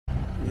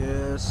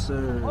Yes,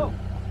 sir. Whoa.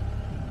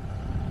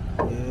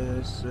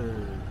 Yes, sir.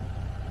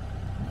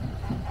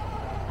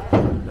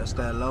 That's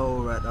that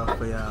load right there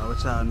for y'all.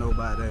 What y'all know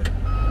about that?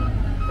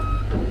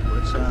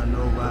 What y'all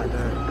know about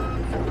that?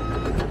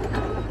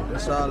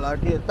 That's all I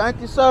get.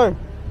 Thank you, sir.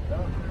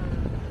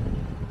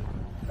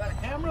 Got a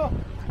camera?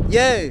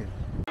 Yeah.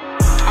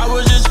 I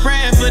was just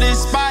praying for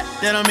this spot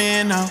that I'm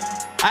in now.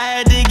 I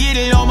had to get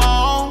it on my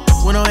own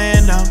with no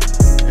hand out.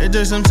 It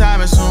took some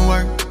time and some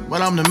work,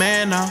 but I'm the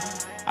man now.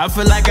 I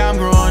feel like I'm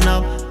growing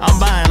up, I'm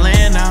buying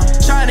land now.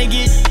 Trying to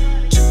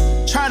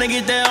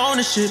get that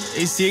ownership.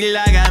 They see it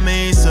like I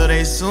made, so they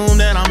assume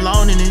that I'm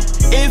loaning it.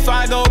 If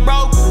I go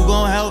broke, who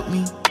gon' help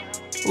me?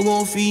 Who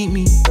gon' feed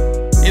me?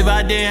 If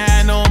I didn't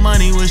have no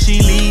money, would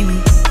she leave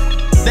me?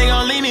 They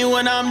gon' leave me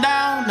when I'm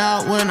down,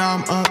 not when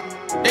I'm up.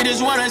 They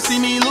just wanna see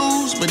me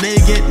lose, but they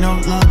get no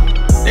love.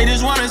 They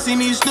just wanna see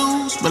me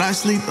snooze, but I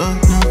sleep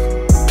enough.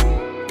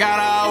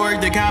 Gotta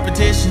outwork the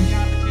competition.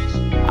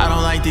 I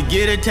don't like to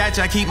get attached,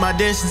 I keep my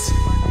distance.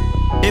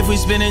 If we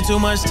spending too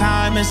much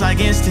time, it's like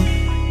instant.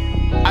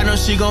 I know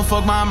she gon'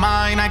 fuck my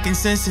mind, I can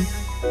sense it.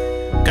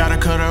 Gotta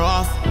cut her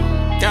off,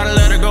 gotta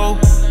let her go.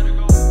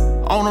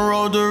 On the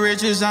road to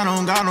riches, I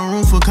don't got no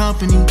room for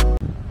company.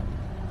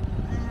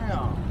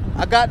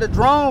 I got the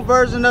drone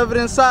version of it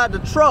inside the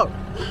truck.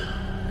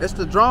 It's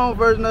the drone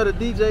version of the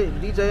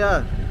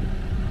DJI.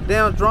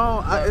 Damn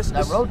drone.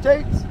 That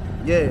rotates?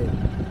 Yeah.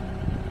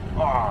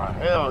 Oh,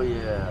 hell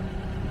yeah.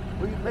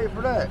 What you pay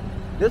for that?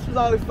 This was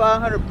only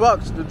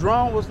 $500. The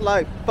drone was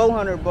like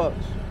 $400.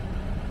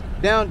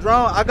 Down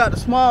drone, I got the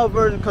small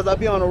version because I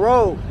be on the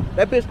road.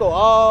 That bitch go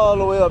all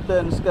the way up there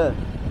in the sky.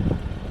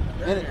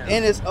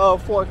 And it's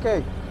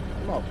 4K.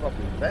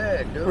 Motherfucking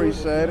bad, dude.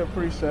 Appreciate it.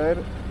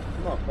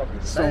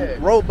 Motherfucking Some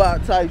bad.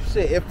 robot type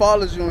shit. It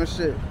follows you and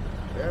shit.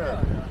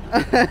 Yeah.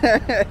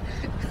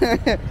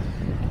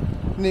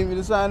 Need me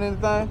to sign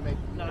anything?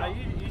 Nah,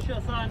 you should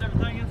have signed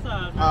everything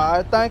inside. Man.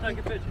 Alright, thank Take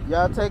you. a picture.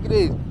 Y'all take it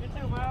easy. You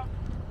too, man.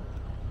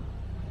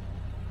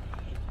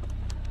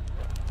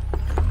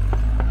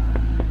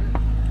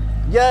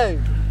 Yay!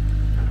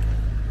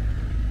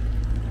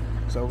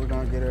 So we're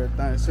gonna get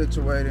everything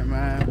situated,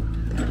 man,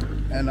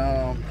 and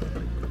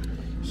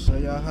show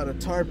y'all how to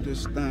tarp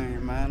this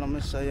thing, man. I'm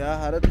gonna show y'all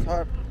how to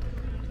tarp.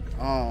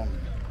 I'm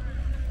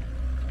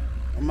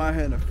out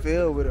here in the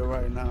field with it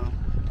right now,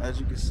 as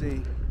you can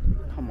see.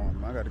 Come on,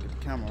 man, I gotta get the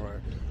camera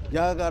right.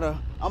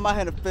 I'm out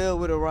here in the field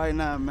with it right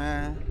now,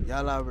 man.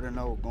 Y'all already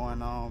know what's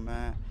going on,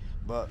 man.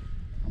 But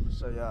I'm gonna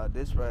show y'all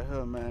this right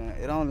here, man.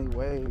 It only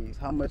weighs,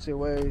 how much it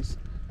weighs?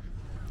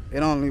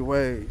 It only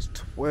weighs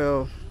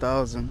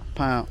 12,000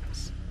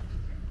 pounds.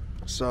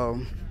 So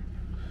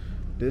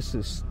this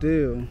is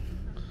still,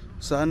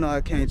 so I know I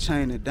can't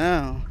chain it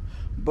down,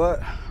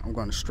 but I'm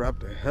gonna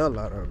strap the hell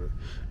out of it.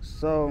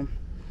 So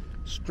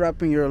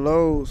strapping your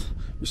loads,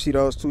 you see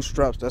those two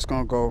straps, that's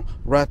gonna go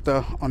right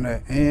there on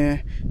the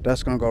end.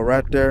 That's gonna go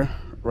right there.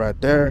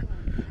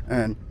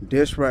 And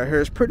this right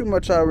here is pretty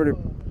much already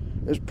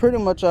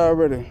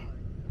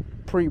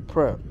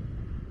pre-prepped.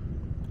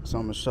 So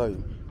I'm gonna show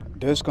you.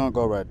 This gonna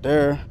go right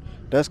there.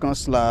 That's gonna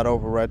slide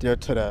over right there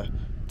to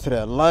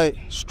that light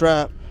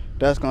strap.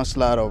 That's gonna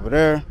slide over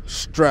there.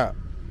 Strap.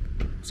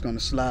 It's gonna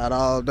slide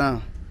all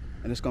down,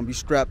 and it's gonna be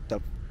strapped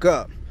up.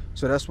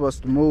 So that's what's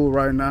the move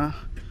right now.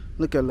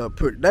 Look at little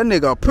pretty. That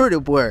nigga a pretty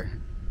boy.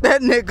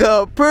 That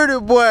nigga a pretty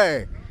boy.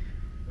 Well,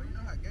 you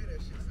know how gay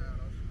that shit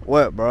sound.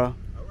 What, bro? All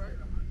right.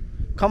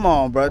 Come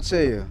on, bro.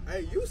 Chill.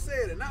 Hey, you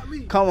said it, not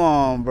me. Come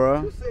on,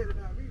 bro. You said it,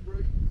 not me, bro.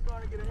 You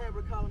starting to get a habit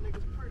of calling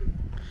niggas pretty.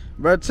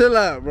 Bro, chill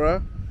out,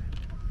 bro.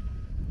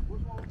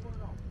 Which one we put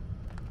it on?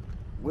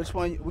 Which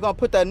one? We gonna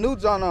put that new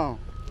John on.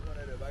 You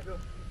want that back up?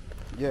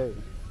 Yeah.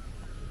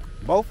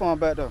 Both of them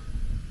back there.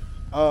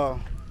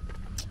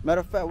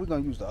 Matter of fact, we're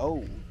gonna use the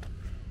old one.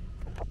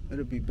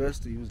 It'll be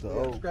best to use the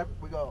old. Scrap it.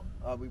 We go.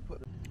 We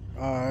put it.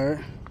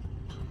 Alright.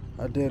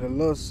 I did a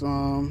little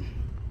some.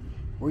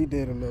 We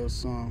did a little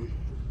some.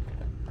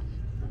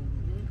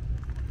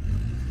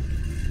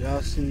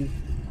 Y'all see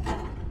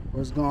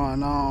what's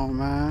going on,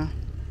 man.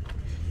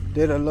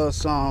 Did a little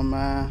something,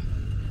 man.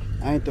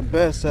 I ain't the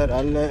best at it.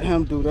 I let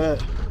him do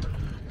that.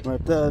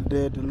 Right there,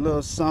 did a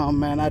little something,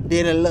 man. I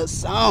did a little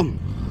something.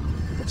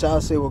 But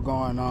y'all see what's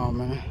going on,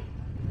 man.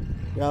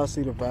 Y'all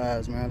see the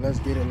vibes, man. Let's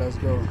get it. Let's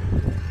go.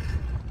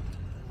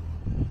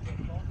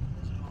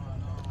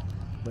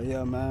 But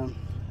yeah, man.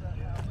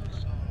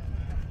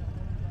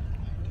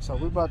 So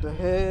we about to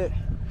head.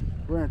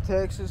 We're in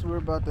Texas. We're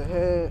about to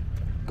head.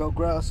 Go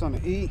grab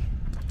something to eat.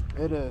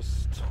 It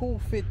is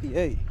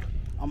 2:58.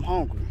 I'm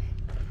hungry.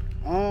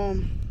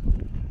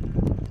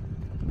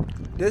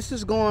 This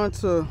is going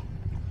to.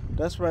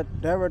 That right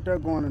there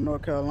going to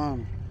North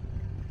Carolina.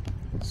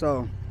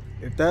 So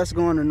if that's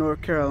going to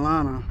North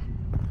Carolina,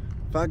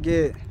 if I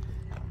get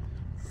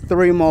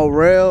 3 more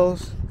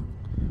rails.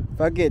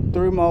 If I get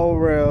 3 more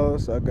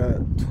rails, I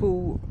got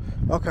 2.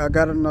 Okay, I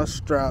got enough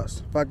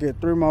straps. If I get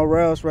 3 more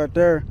rails right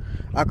there,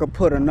 I could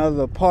put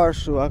another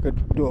partial. I could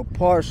do a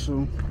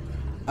partial.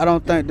 I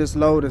don't think this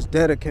load is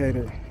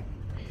dedicated.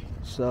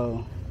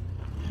 So,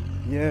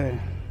 yeah.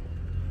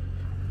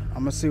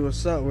 I'ma see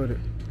what's up with it.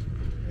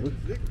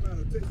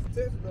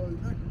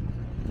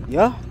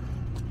 Yeah.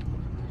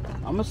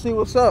 I'ma see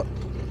what's up.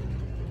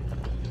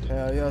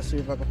 Hell yeah, see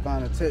if I can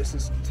find a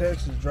Texas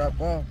drop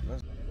off.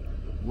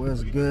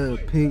 What's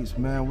good, peeps,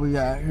 man? We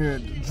out here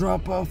at the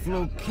drop off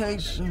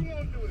location.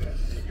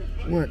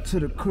 Went to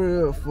the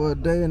crib for a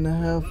day and a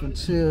half and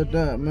chilled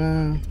out,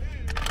 man.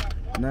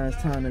 Now it's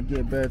time to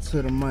get back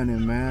to the money,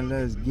 man.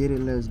 Let's get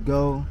it, let's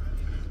go.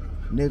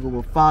 Nigga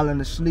was falling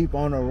asleep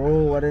on the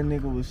road while that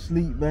nigga was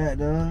asleep back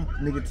there.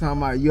 Nigga talking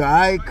about, you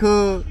alright,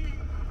 cuz?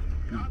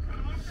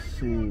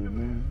 Shit,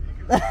 man.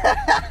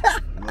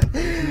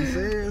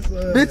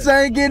 Bitch,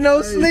 I ain't getting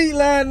no sleep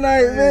last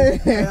night, man.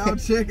 Hey, I'm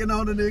checking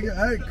on the nigga.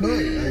 Hey,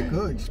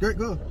 cook. Straight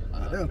cook.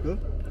 Damn, cook.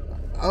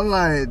 I'm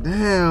like,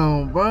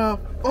 damn, bro.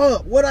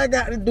 Fuck, what I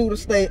got to do to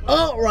stay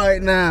up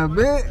right now,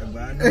 bitch?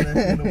 But I know that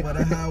shit, no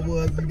matter how it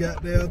was in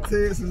goddamn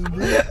Texas,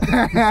 bro.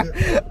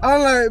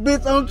 I'm like,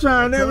 bitch, I'm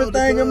trying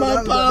everything in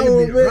my power,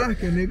 bitch.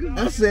 Rocking,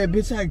 I said,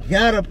 bitch, I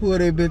gotta pull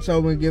that bitch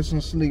over and get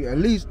some sleep. At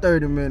least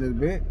 30 minutes,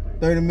 bitch.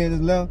 30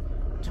 minutes left,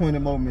 20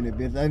 more minutes,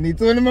 bitch. I need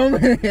 20 more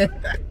minutes.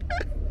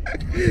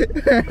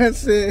 I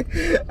said,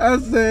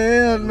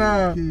 hell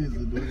nah.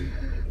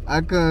 I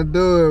couldn't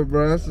do it,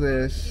 bro. I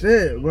said,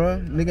 shit, bro.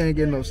 Nigga ain't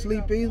getting no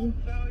sleep either.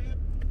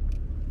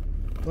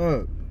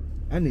 Fuck.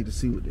 I need to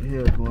see what the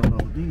hell going on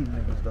with these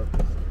niggas, though.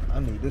 I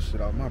need this shit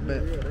off my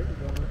back.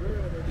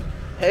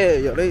 Hell,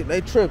 yo,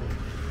 they tripping.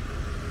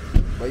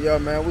 But, yo,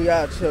 man, we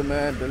out here,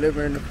 man,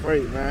 delivering the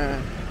freight,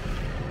 man.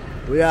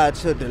 We out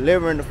here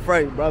delivering the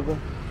freight, brother.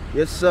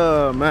 Yes,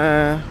 sir,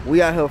 man.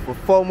 We out here for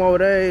 4 more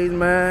days,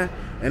 man.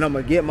 And I'm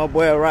going to get my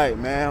boy right,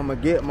 man. I'm going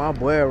to get my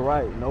boy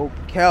right. No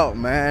cap,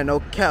 man.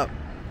 No cap.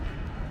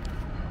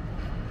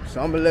 So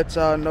I'm gonna let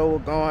y'all know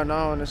what's going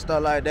on and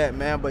stuff like that,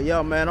 man. But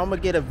yo, man, I'm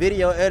gonna get a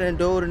video editing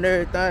dude and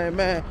everything,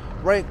 man.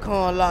 Rate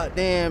con locked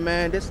in,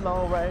 man. This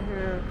loan right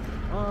here,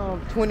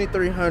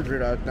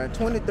 2,300, I think.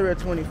 23 or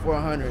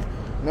 2,400. You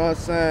know what I'm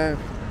saying?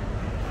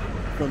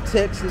 From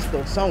Texas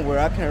to somewhere,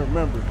 I can't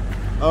remember.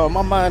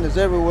 My mind is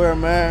everywhere,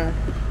 man.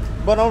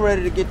 But I'm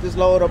ready to get this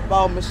load up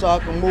off me so I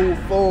can move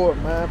forward,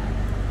 man.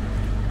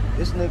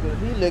 This nigga,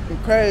 he looking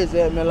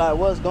crazy at me like,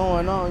 what's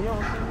going on? You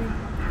don't see me?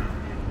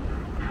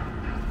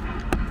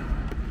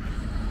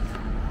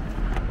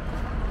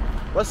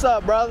 What's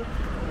up, brother?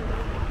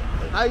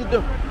 How you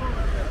doing?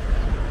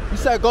 You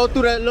said go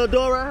through that little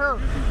door right here?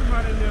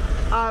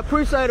 I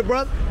appreciate it,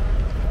 brother.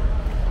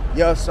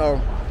 Yeah, so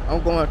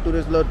I'm going through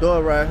this little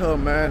door right here,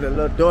 man. The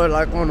little door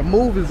like on the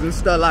movies and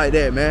stuff like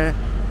that, man.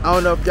 I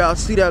don't know if y'all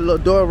see that little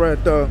door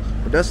right there,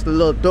 but that's the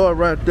little door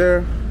right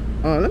there.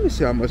 Let me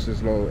see how much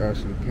this load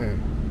actually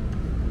came.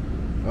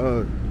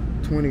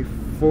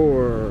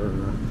 24.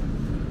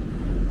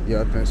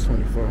 Yeah, I think it's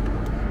 24.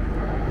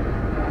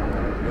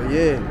 But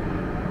yeah.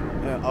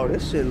 Oh,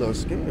 this shit look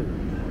scary.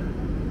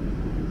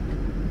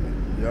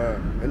 Yeah,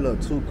 it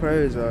look too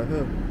crazy out here.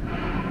 You know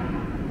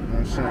what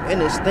I'm saying?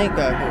 And it stink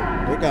out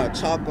here. They got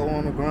choco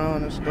on the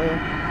ground and stuff.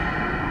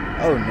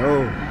 Oh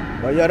no.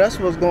 But yeah, that's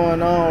what's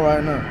going on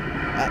right now.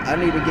 I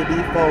need to get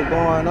these folks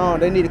going on.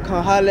 They need to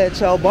come holler at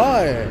y'all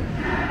boy.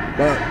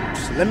 But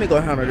let me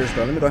go handle this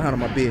though. Let me go handle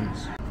my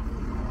business.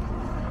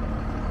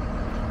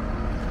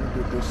 Let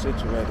me get this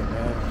situated,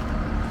 man.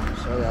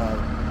 Show y'all.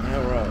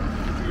 Yeah, right.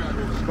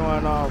 What's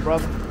going on,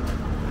 brother?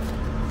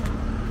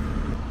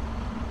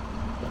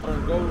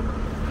 Go,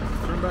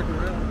 turn back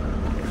around,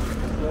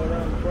 go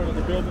around the front of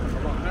the building.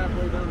 About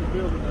halfway down the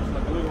building, there's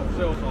like a little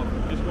sales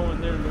office. Just go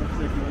in there and they'll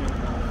take you in.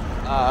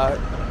 Alright.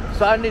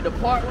 So I need to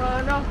park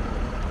around there?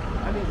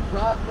 I need to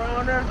drive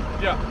around there?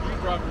 Yeah, you can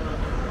drive around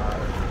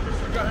there.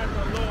 Just you gotta have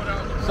to load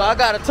out. So I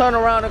gotta turn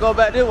around and go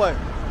back this way?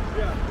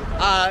 Yeah.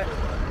 Alright.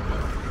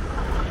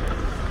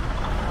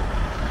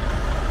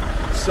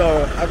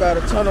 So I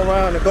gotta turn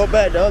around and go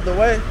back the other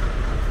way.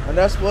 And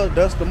that's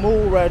the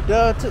move right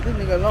there. It took this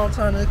nigga a long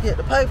time to get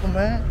the paper,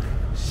 man.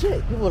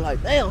 Shit, people were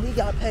like, damn, he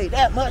got paid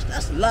that much.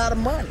 That's a lot of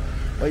money.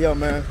 But yo,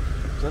 man,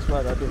 that's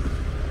what I gotta do.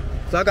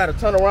 So I gotta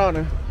turn around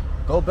and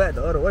go back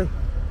the other way.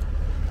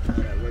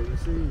 That way you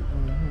see. Man,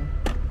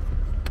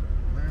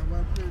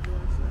 why put it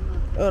doing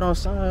That don't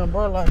sound,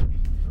 bro, like,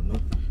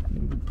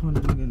 nigga putting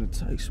a nigga in a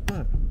tight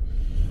spot.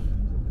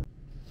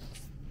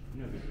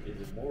 You know,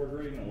 is it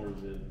bordering or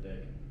is it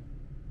decking?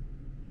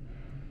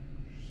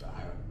 I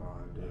have no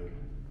idea.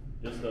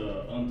 Just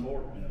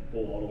untorque and then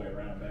pull all the way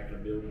around the back of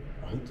the building.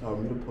 He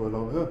told me to pull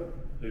over here.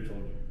 Who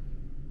told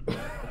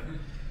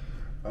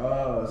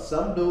you?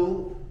 Some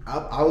dude.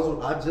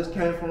 I just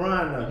came from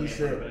around now. He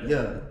said,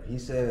 yeah. He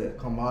said,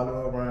 come all the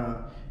way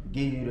around,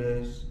 give you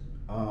this.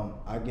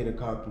 I get a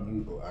copy.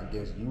 You, I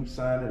guess you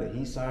signed it or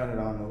he signed it.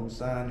 I don't know who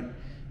signed it.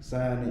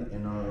 Sign it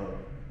and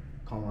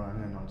come around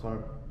here and I'm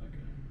talking.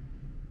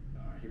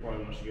 Okay. He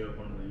probably wants you to go up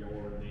under the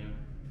yard then.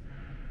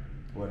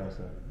 What I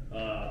said?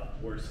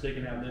 Where it's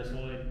sticking out this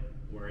way,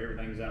 where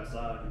everything's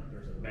outside,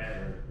 there's a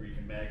battery where you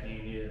can back in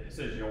it. It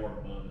says yard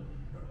above it,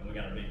 and we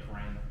got a big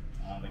crane.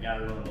 The guy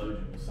who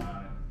unloads it will sign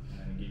it and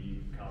then give you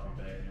a copy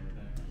back and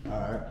everything. All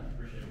right.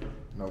 Appreciate it, bro.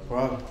 No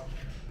problem.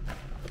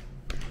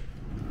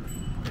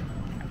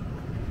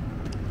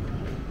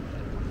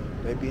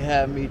 They be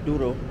having me do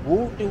the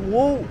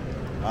whoop-de-whoop.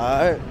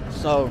 Alright,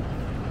 so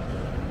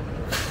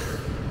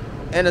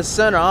in the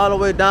center, all the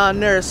way down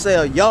there, it say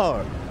a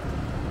yard.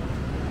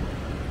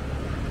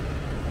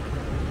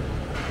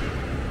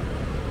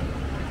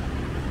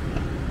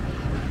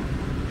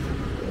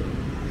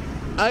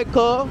 Hey,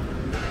 Cole,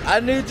 I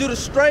need you to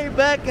straight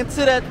back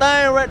into that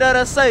thing right there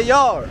that say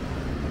yard.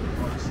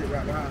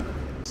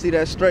 See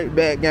that straight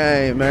back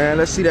game, man.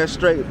 Let's see that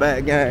straight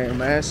back game,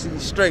 man. See you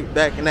straight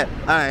back in that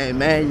thing,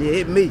 man. You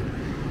hit me.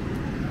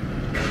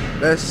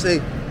 Let's see.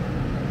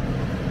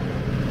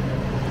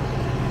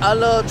 I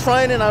love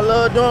training. I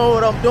love doing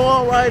what I'm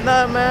doing right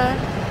now, man.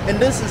 And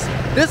this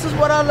is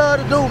what I love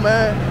to do,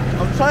 man.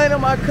 I'm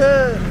training my cuz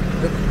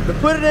to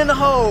put it in the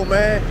hole,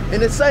 man.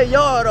 And it say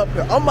yard up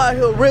here. I'm out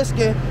here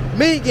risking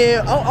me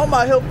again. I'm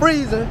out here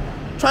freezing,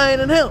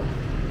 training him.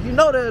 You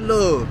know that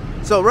love.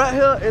 So right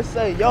here it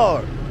say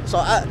yard. So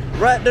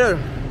right there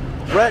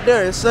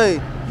it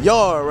say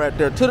yard right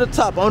there to the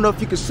top. I don't know if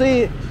you can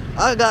see it.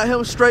 I got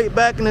him straight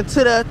backing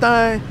into that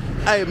thing.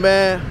 Hey,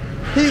 man,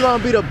 he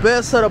gonna be the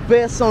best of the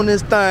best on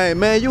this thing,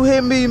 man. You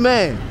hear me,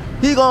 man?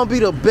 He gonna be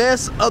the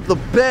best of the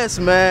best,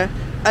 man.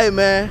 Hey,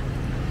 man,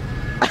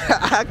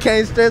 I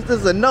can't stress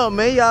this enough,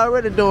 man. He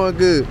already doing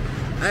good.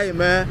 Hey,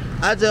 man,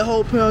 I just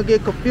hope he don't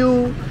get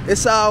confused.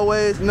 It's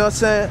always, you know what I'm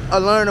saying, a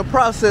learning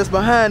process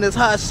behind this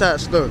hot shot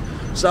stuff.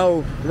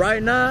 So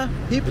right now,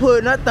 he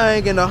putting that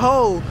thing in the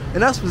hole,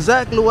 and that's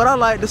exactly what I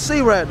like to see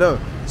right there.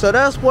 So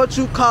that's what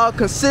you call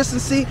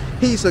consistency.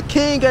 He's a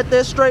king at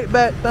that straight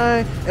back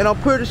thing, and I'm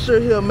pretty sure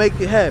he'll make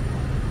it happen.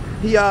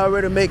 He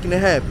already making it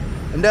happen,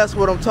 and that's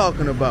what I'm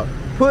talking about.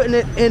 Putting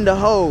it in the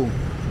hole.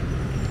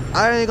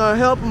 I ain't gonna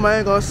help him, I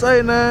ain't gonna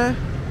say nothing.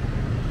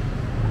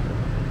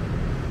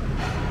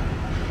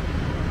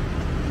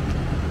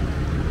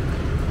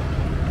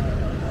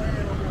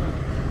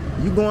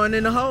 You going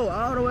in the hole,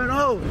 all the way in the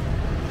hole.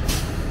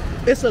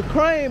 It's a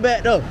crane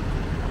back there.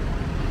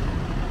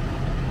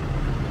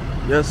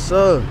 Yes,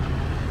 sir.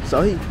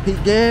 So he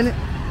getting it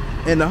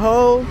in the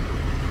hole.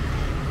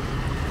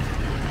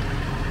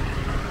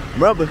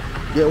 Remember,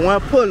 get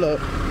one pull up.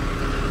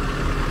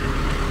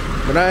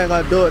 But I ain't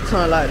gonna do a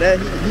ton like that.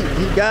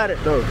 He got it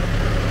though.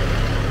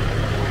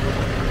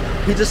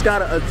 He just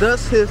gotta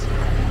adjust his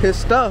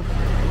stuff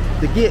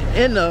to get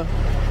in there.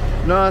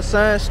 You know what I'm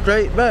saying?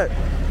 Straight back.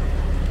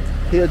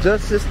 He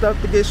adjusts his stuff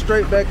to get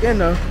straight back in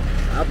there.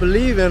 I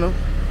believe in him.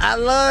 I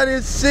love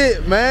this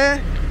shit,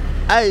 man.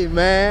 Hey,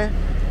 man,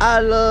 I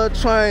love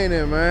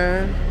training,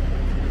 man.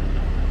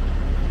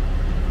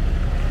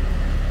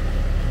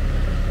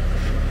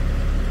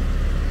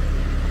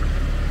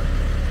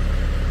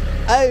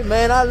 Hey,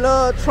 man, I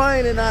love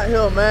training out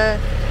here, man.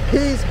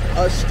 He's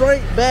a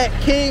straight back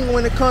king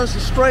when it comes to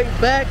straight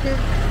backing.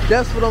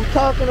 That's what I'm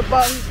talking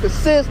about. He's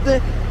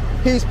consistent.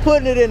 He's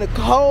putting it in the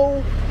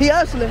hole. He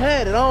actually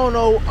had it. I don't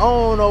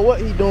know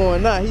what he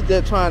doing now. He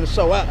just trying to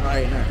show out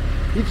right now.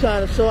 He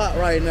trying to show out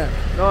right now.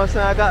 You know what I'm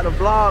saying? I got the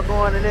vlog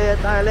going and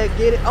everything. Let's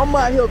get it. I'm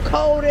out here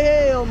cold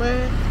as hell,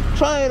 man.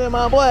 Training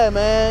my boy,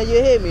 man.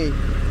 You hear me?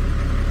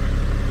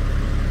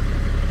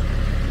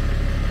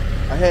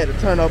 I had to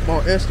turn up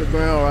on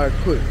Instagram right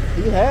quick.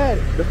 He had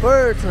it the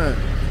third time.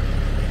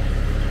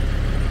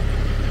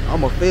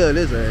 I'ma fail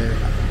his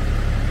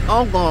ass.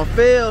 I'm gonna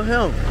fail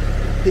him.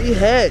 He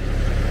had it.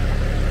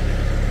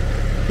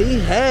 He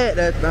had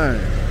that thing.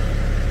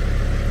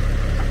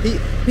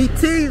 He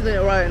teasing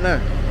it right now.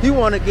 He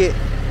wanna get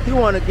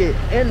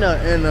in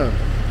there.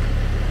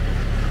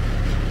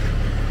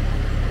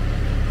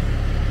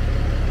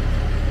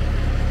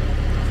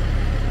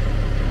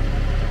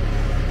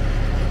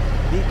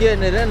 He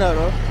getting it in there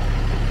though.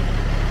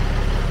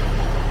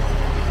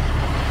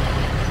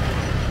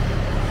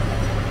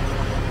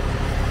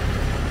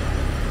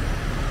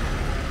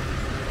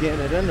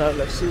 Getting it in there.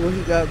 Let's see what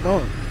he got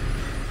going.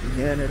 He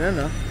getting it in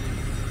there.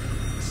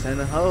 Send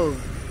a hole.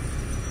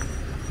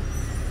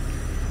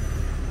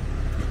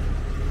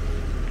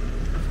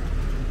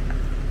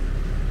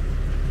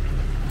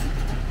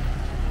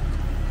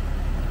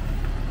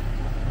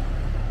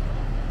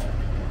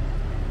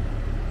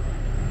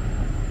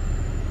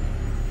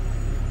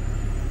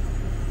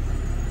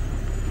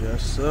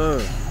 Yes, sir.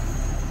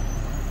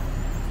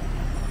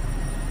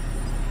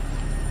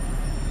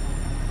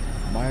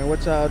 Man,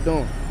 what y'all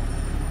doing?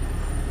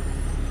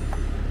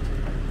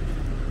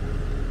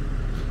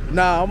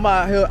 Nah, I'm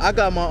out here. I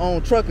got my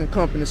own trucking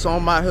company, so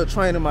I'm out here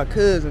training my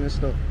cousin and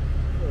stuff.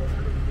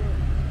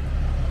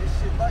 This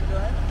shit back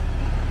there,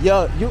 ain't it?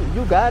 Yo,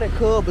 you got it,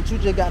 cuz, but you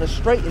just gotta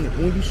straighten it.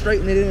 When you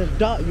straighten it in the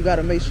dock, you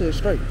gotta make sure it's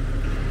straight.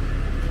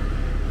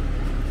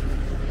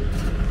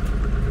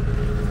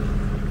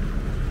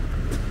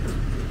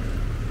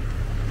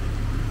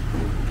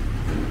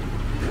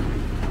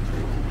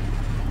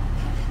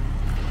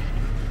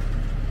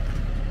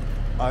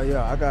 Oh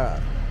yeah, I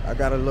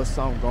got a little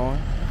something going.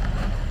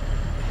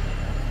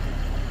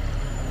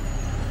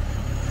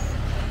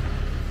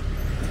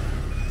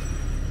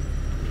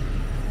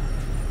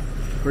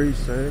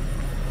 Appreciate it.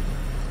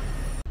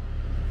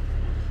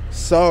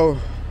 So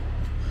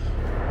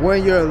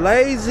when you're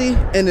lazy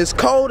and it's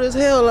cold as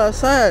hell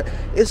outside,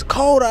 it's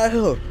cold out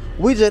here.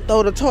 We just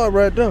throw the tarp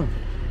right there.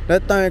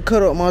 That thing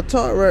cut up my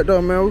tarp right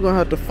there, man. We're gonna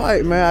have to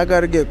fight, man. I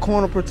gotta get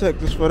corner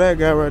protectors for that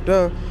guy right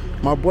there.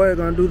 My boy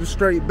gonna do the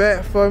straight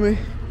back for me.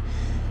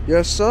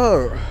 Yes,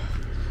 sir.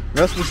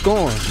 That's what's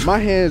going. My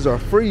hands are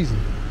freezing.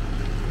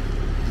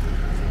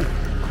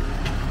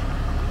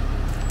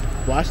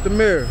 Watch the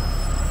mirror.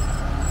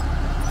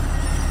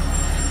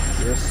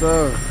 Yes,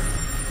 sir.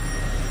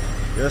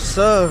 Yes,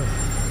 sir.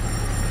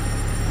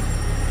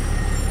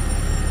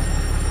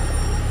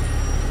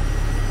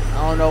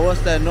 I don't know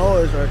what's that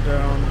noise right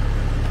there on me,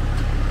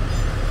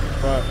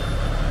 but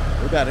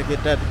we gotta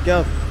get that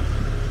together.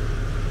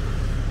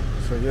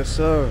 So yes,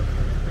 sir.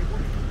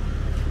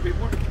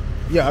 Paperwork?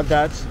 Yeah, I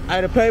got you. I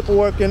had the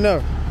paperwork in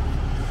there.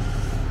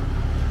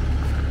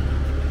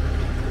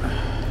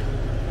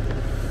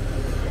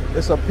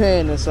 It's a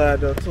pen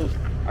inside there too.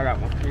 I got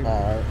one.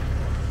 All right.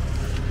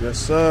 Yes,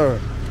 sir.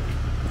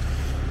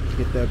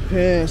 Get that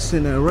pen,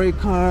 send that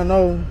Raycon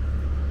over.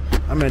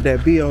 I'm at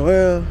that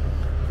BOL.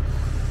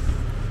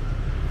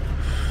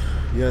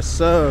 Yes,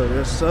 sir.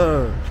 Yes,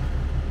 sir.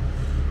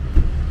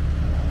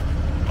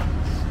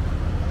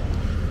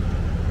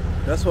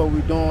 That's what we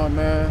doing,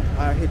 man.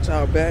 I'll hit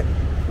y'all back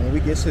when we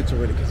get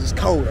situated, because it's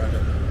cold out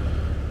there.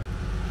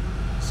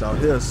 So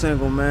here a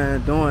single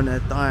man doing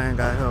that thing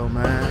out here,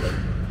 man.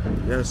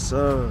 Yes,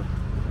 sir.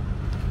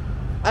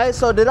 Hey,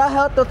 so did I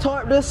have to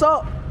tarp this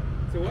up?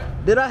 So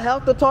what? Did I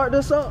have to tarp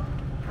this up?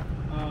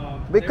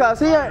 Because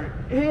he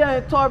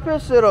ain't tarp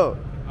his shit up.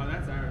 Oh,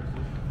 that's ours.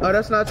 Oh,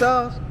 that's not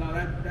y'all's? No,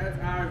 that's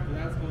ours, but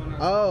that's going on.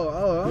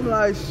 Oh, I'm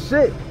like,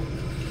 shit.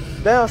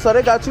 Damn, so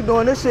they got you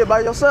doing this shit by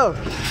yourself?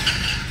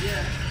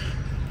 Yeah.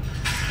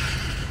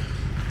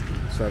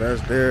 So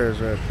that's theirs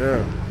right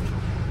there.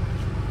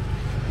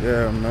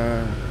 Yeah,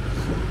 man.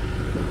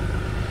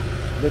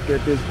 Look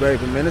at this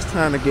baby, man. It's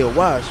time to get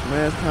washed,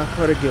 man. It's time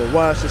for her to get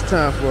washed. It's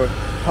time for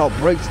her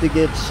brakes to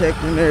get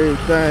checked and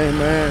everything,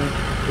 man.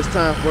 It's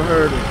time for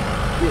her to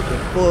get the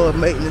full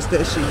maintenance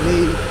that she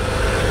needs.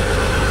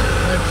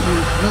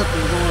 There's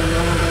nothing going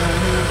on down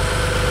here.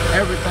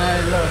 Everything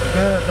looks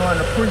good during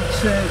the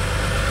pre-check.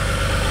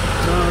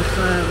 You know what I'm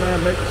saying, man?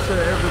 Making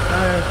sure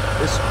everything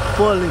is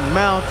fully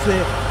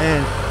mounted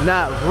and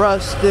not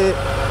rusted.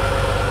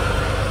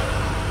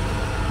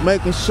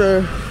 Making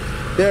sure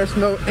there's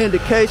no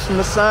indication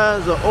of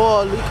signs of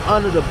oil leak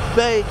under the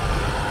bay.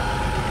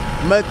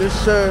 Making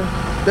sure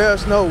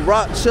there's no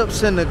rock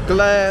chips in the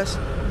glass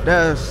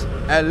that's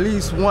at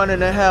least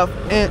 1.5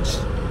 inch.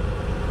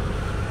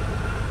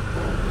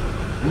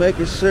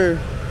 Making sure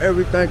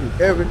everything.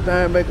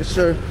 Making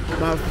sure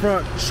my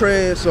front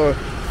treads are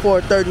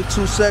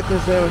 432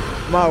 seconds and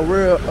my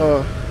rear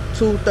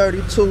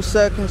 232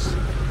 seconds.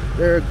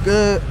 They're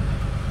good.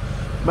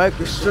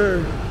 Making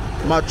sure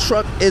my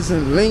truck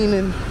isn't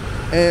leaning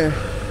and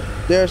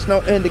there's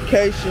no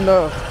indication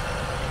of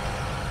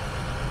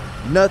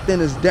nothing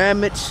is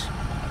damaged.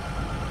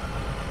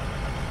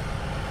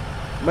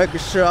 Making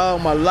sure all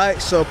my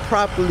lights are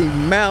properly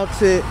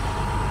mounted.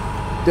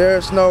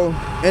 There's no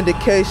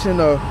indication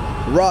of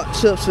rock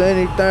chips or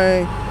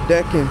anything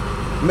that can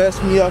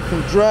mess me up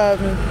from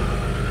driving.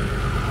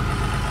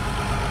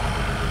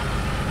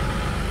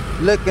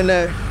 Looking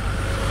at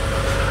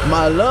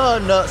my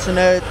lug nuts and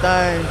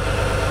everything,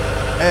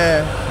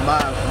 and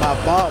my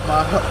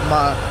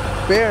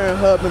bearing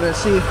hub, and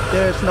see if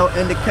there's no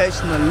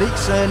indication of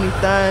leaks or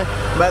anything.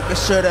 Making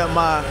sure that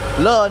my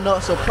lug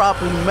nuts are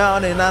properly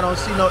mounted and I don't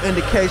see no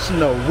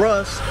indication of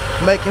rust.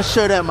 Making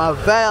sure that my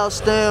valve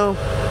stem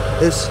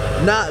is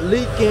not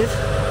leaking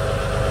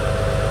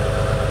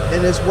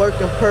and it's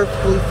working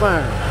perfectly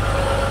fine.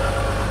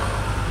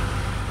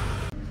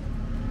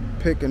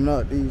 Picking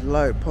up these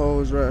light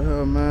poles right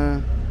here,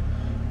 man.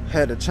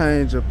 Had to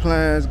change the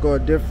plans, go a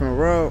different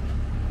route.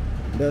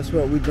 That's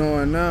what we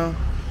doing now.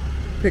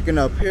 Picking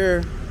up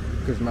here,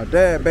 because my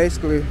dad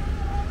basically,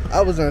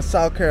 I was in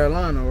South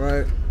Carolina,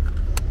 right?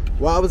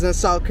 While I was in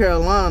South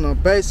Carolina,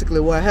 basically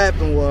what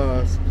happened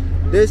was,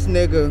 this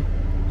nigga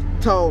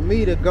told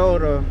me to go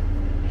to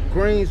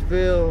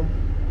Greensville,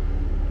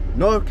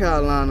 North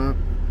Carolina,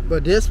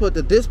 but this what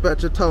the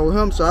dispatcher told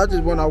him, so I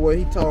just went out where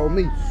he told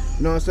me. You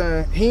know what I'm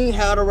saying? He ain't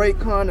had a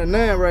Raycon and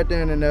none right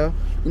then and there.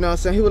 You know what I'm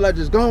saying? He was like,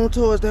 just go on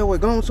towards that way,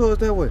 go on towards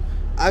that way.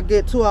 I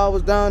get 2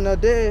 hours down there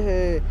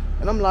deadhead,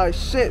 and I'm like,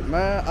 shit,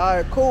 man, all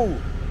right, cool.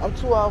 I'm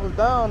 2 hours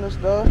down and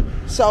stuff.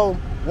 So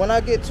when I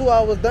get 2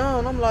 hours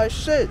down, I'm like,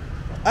 shit.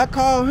 I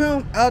call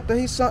him after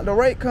he sunk the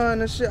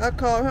Raycon and shit. I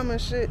call him and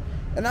shit,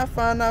 and I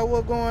find out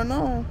what's going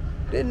on.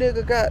 This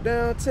nigga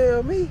goddamn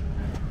tell me,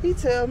 he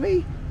tell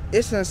me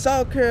it's in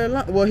South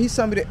Carolina. Well, he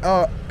sent me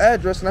the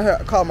address, and I had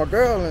to call my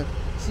girl, and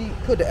she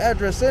put the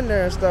address in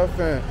there and stuff.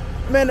 And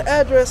man, the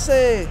address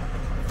said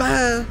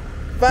 5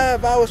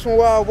 hours from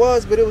where I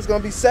was, but it was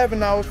gonna be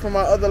 7 hours from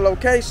my other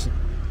location.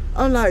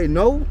 I'm like,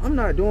 no, I'm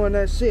not doing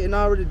that shit, and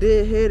I already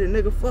did head and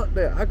nigga, fuck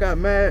that. I got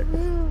mad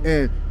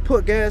and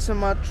put gas in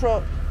my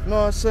truck, you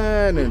know what I'm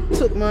saying, and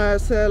took my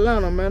ass to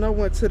Atlanta, man. I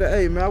went to the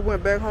A, man. I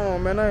went back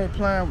home, man. I ain't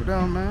playing with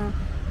them, man.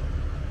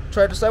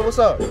 Trader, say what's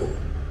up.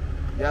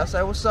 Y'all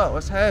say what's up.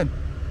 What's happening?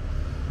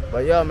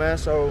 But yeah, man,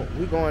 so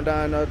we going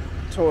down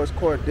towards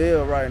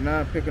Cordell right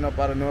now, picking up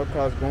out of North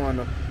Cross, going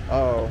to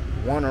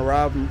Warner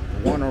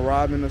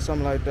Robin or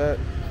something like that.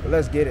 But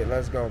let's get it.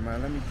 Let's go,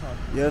 man. Let me talk.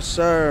 Yes,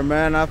 sir,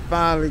 man. I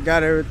finally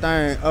got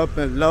everything up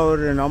and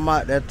loaded, and I'm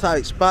at that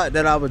tight spot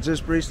that I was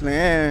just recently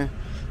in.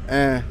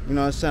 And you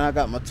know what I'm saying? I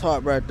got my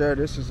tarp right there.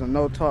 This is a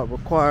no tarp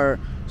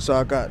required, so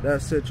I got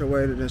that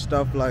situated and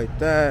stuff like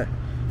that.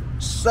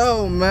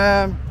 So,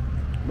 man,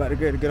 about to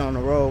get on the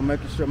road,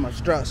 making sure my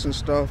straps and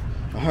stuff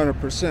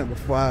 100%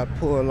 before I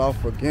pull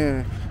off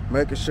again,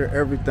 making sure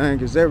everything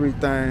is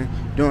everything.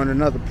 Doing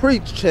another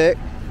pre-check.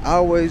 I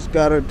always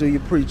gotta do your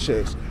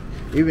pre-checks,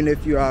 even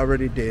if you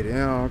already did it. It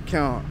don't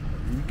count.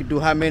 You can do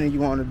how many you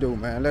want to do,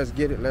 man. Let's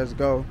get it. Let's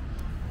go.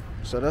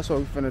 So that's what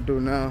we finna do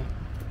now.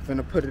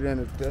 Finna put it in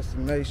a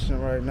destination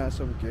right now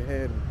so we can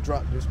head and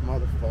drop this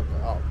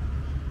motherfucker out.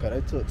 Cause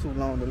they took too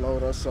long to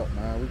load us up,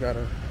 man. We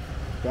gotta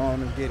go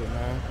on and get it,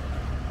 man.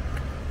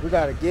 We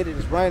gotta get it.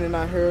 It's raining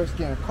out here. It's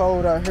getting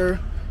cold out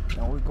here.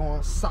 And we're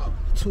going south.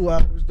 2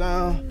 hours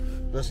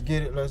down. Let's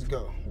get it. Let's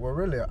go. Well,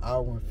 really an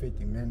hour and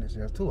 50 minutes.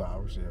 Yeah, 2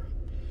 hours here.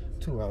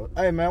 2 hours.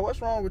 Hey, man,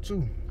 what's wrong with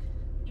you?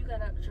 You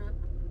got out the truck.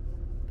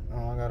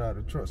 Oh, I got out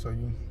of the truck. So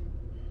you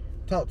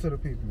talk to the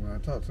people, man.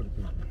 Talk to the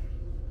people.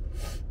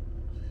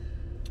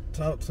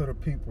 Talk to the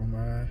people,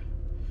 man.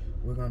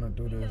 We're gonna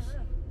do this.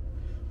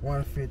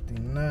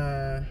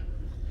 159.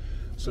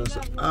 So it's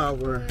an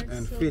hour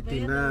and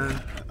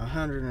 59.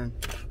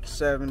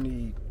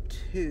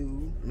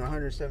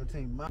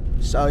 117 miles.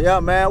 So yeah,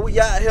 man, we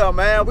out here,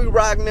 man. We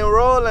rocking and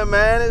rolling,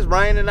 man. It's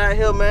raining out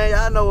here, man.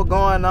 Y'all know what's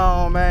going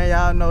on, man.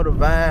 Y'all know the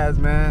vibes,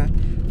 man.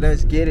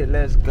 Let's get it.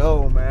 Let's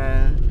go,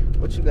 man.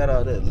 What you got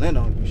all that lint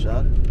on you,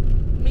 shawty?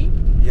 Me?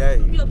 Yeah.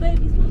 Your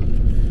baby's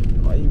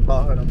mom. Why you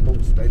bought her them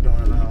boots? They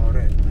doing all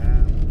that,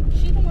 man.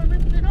 She the one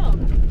ripping it off.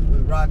 We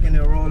rocking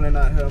and rolling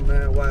out here,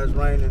 man. While it's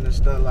raining and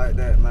stuff like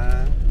that,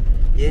 man.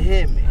 You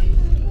hit me.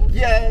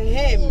 You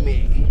hit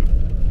me.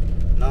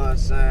 Know what I'm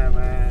saying,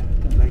 man?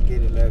 Let's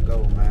get it, let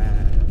go,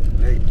 man.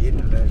 Let's get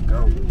it, let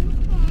go.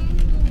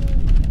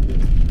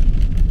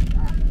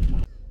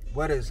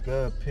 What is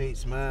good,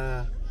 Pete's,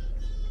 man?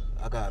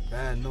 I got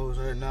bad news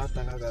right now. I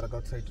think I gotta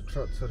go take the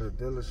truck to the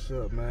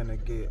dealership, man,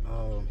 and get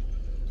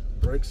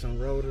brakes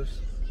and rotors.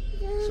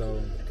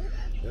 So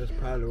that's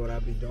probably what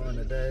I'll be doing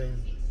today.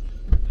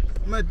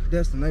 I'm at the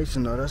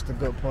destination though. That's the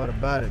good part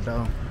about it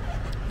though.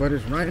 But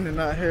it's raining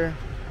out here,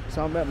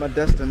 so I'm at my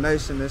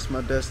destination. This is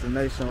my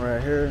destination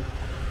right here.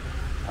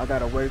 I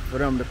gotta wait for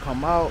them to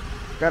come out.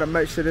 Gotta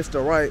make sure this the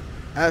right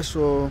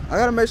actual. I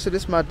gotta make sure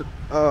this is my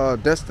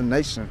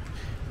destination.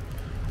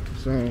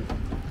 So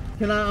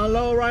can I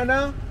unload right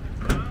now?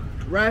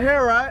 Right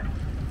here, right?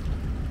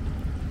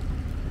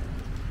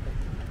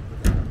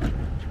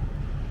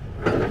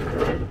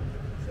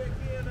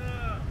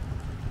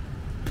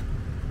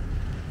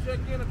 Check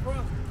in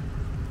across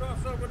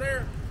over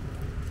there.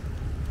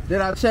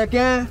 Did I check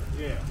in?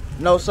 Yeah.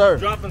 No, sir.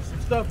 Dropping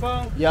some stuff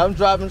off? Yeah, I'm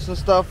dropping some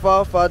stuff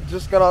off. I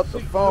just got off the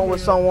phone with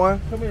someone.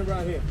 Come in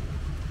right here.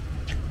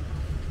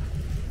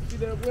 See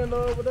that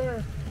window over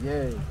there?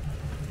 Yeah.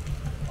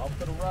 Off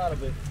to the right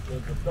of it,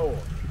 there's a door.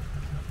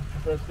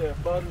 Press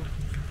that button.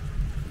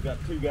 You got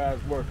two guys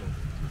working.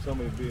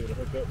 Somebody will be able to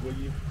hook up with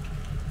you.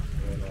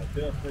 And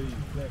they'll tell you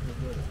exactly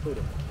where to put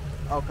them.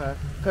 Okay.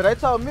 Because they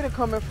told me to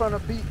come in front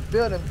of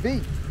building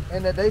B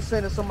and that they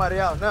sending somebody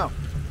out now.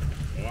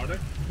 Are they?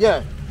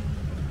 Yeah.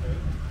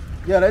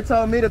 Yeah, they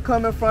told me to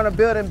come in front of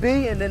building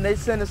B and then they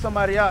sending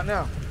somebody out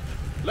now.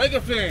 Laker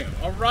fan,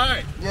 all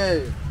right.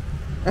 Yeah.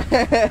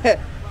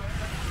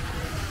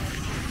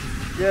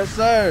 Yes,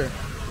 sir.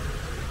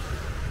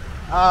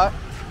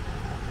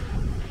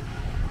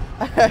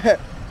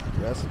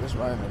 Yes, it's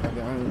raining. I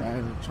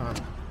ain't trying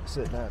to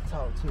sit down and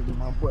talk to you,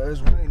 my boy.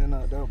 It's raining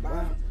out there,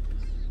 boy.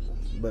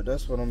 But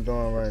that's what I'm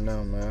doing right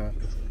now, man.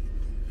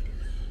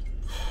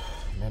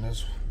 Man,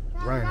 it's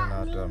raining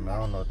out there, man. I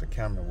don't know if the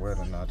camera wet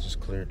or not. I just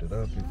cleared it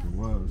up if it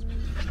was.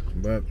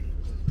 But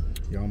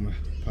y'all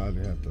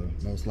probably have to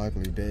most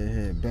likely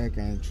deadhead back.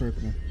 I ain't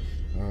tripping.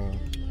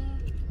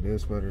 It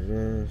is what it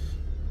is.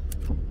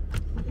 So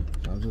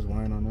I'm just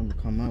waiting on them to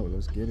come out.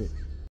 Let's get it.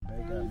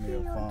 They got me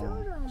a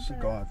phone. She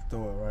going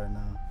through it right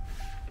now.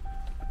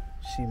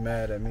 She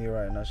mad at me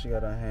right now. She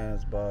got her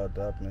hands balled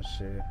up and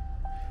shit.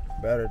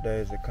 Better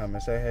days are coming.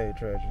 Say hey,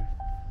 Treasure.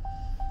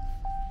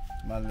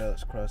 My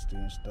lips crusty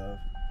and stuff.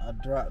 I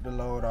dropped the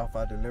load off.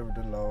 I delivered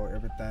the load.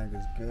 Everything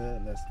is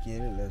good. Let's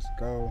get it. Let's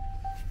go.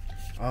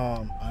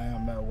 I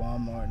am at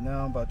Walmart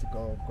now. I'm about to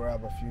go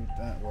grab a few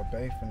things. Well,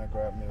 Bae finna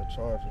grab me a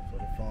charger for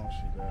the phone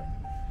she got me.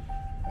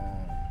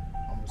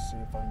 I'm gonna see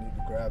if I need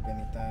to grab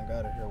anything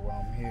out of here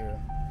while I'm here.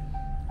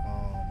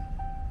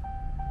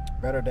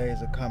 Better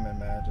days are coming,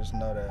 man. Just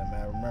know that,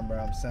 man. Remember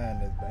I'm saying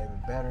this, baby.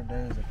 Better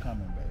days are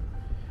coming, baby.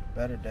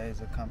 Better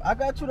days are coming. I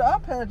got you the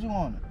iPad you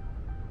on it.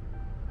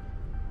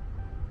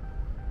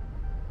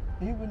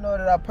 He would know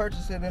that I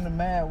purchased it in a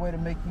mad way to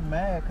make you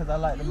mad, because I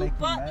like to make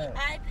you mad. You bought the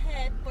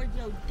iPad for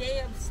your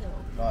damn self.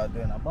 No, I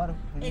didn't. I bought it.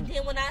 And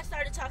then when I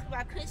started talking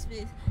about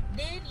Christmas,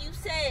 then you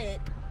said,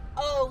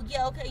 oh,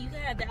 yeah, okay, you can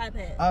have the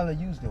iPad. I only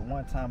used it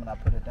one time and I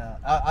put it down.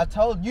 I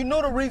told you,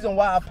 knew the reason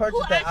why I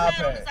purchased that iPad.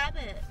 Who iCloud on this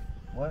iPad?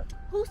 What?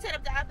 Who set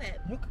up the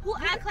iPad? Who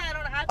iCloud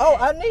on the iPad? Oh,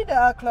 I need the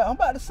iCloud. I'm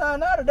about to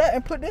sign out of that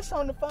and put this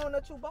on the phone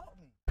that you bought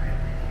me.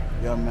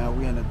 Yo, man,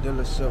 we in the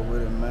dealership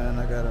with it, man.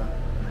 I gotta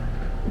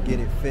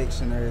get it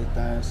fixed and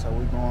everything, so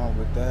we going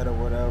with that or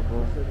whatever.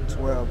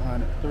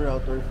 1200,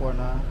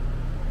 30349.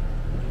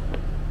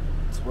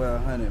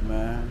 1200,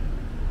 man.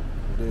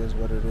 It is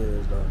what it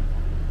is, though.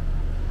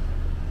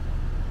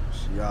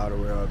 She all the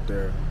way up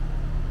there.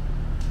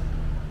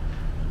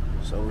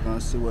 So we're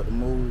gonna see what the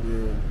move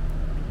is.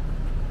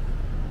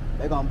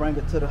 They gonna bring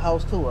it to the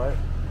house too, right?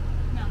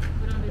 No,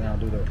 we don't do They that. don't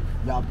do that.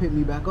 Y'all pick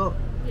me back up?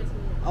 Yes,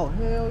 we will. Oh,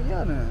 hell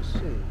yeah, then.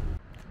 Shit.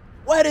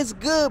 What is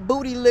good,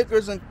 booty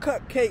lickers and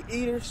cupcake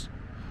eaters?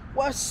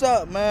 What's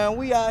up, man?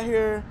 We out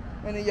here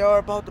in the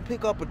yard about to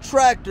pick up a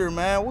tractor,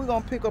 man. We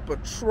gonna pick up a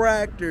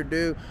tractor,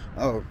 dude.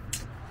 Oh,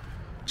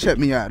 check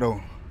me out,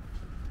 though.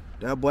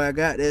 That boy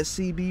got that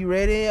CB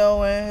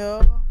radio in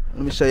here.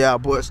 Let me show y'all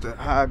boys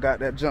how I got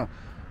that jump.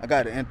 I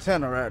got the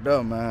antenna right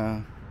there,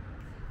 man.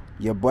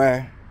 Yeah,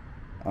 boy.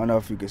 I don't know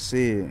if you can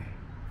see it.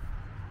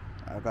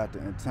 I got the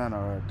antenna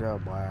right there,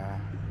 boy.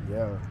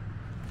 Yeah.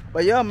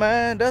 But yeah,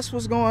 man, that's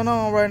what's going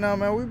on right now,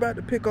 man. We about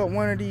to pick up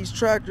one of these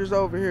tractors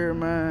over here,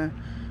 man.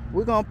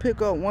 We're gonna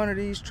pick up one of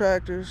these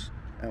tractors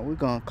and we're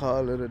gonna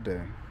call it a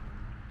day.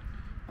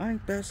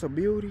 Ain't that a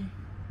beauty?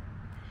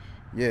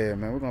 Yeah,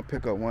 man, we're gonna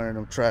pick up one of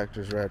them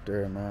tractors right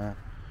there, man.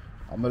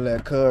 I'm gonna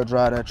let Cuz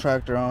drive that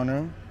tractor on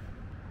him.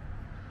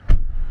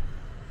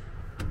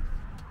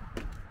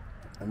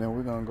 And then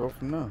we're gonna go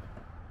from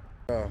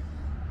there.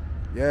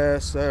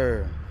 Yes,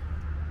 sir.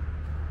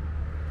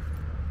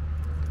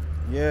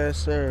 Yes,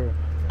 sir.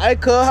 Hey,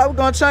 Cuz, how we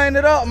gonna chain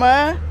it up,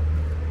 man?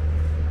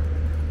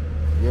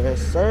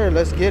 Yes, sir.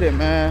 Let's get it,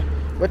 man.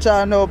 What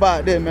y'all know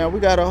about this, man? We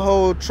got a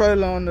whole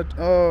trailer on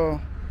the,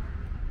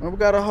 we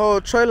got a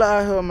whole trailer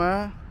out here,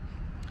 man.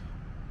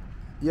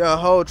 Yeah, a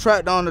whole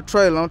tractor on the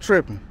trailer. I'm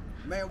tripping.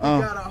 Man, we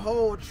got a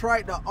whole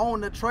tractor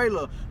on the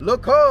trailer.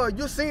 Look, Cuz,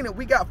 you seen it.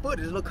 We got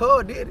footage. Look,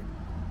 Cuz did it.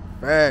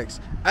 Facts.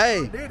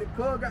 Hey. Did it.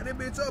 Cuz got that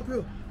bitch up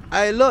here.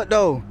 Hey, look,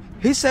 though.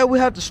 He said we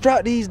have to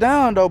strap these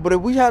down, though. But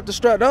if we have to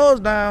strap those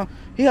down,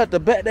 he have to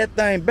back that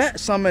thing back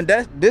some, and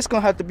this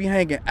gonna have to be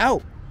hanging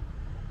out.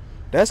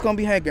 That's gonna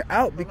be hanging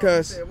out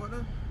because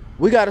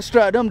we gotta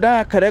strap them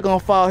down because they're gonna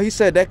fall. He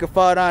said they could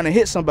fall down and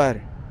hit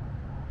somebody.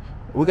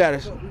 We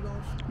gotta.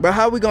 But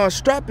how we gonna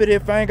strap it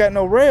if I ain't got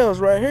no rails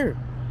right here?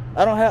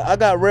 I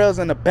got rails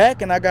in the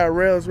back and I got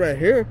rails right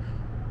here.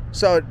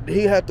 So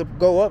he had to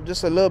go up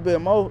just a little bit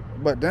more.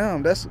 But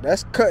damn, that's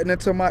cutting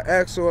into my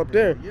axle up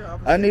there. Yeah,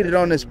 I need it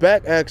on this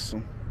back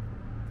axle.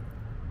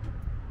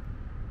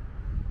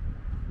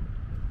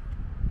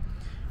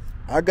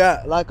 I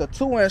got like a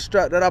 2-inch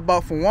strap that I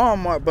bought from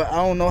Walmart, but I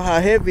don't know how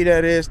heavy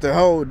that is to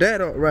hold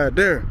that up right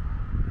there.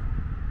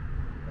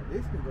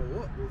 This can go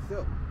up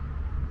itself.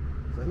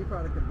 So he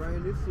probably can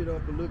bring this shit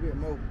up a little bit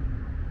more.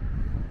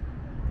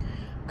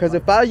 Cause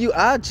if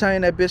I'd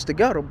chain that bitch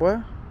together,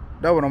 boy.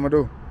 That's what I'm gonna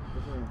do.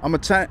 I'm a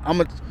chain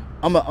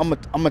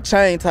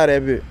tie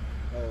that bit.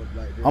 Oh,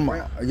 like this I'm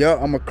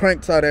a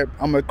crank tie that.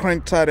 I'm a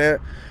crank tie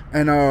that,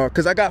 and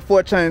cause I got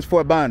 4 chains,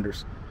 4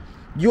 binders.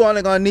 You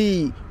only gonna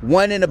need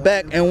one in the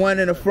back and one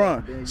in the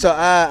front. So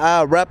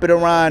I wrap it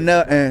around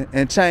there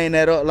and chain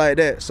that up like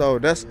that. So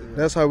that's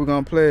how we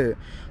gonna play it.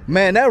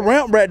 Man, that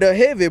ramp right there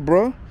heavy,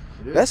 bro.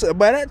 That's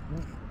but that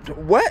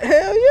what?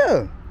 Hell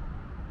yeah.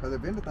 Cause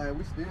if anything,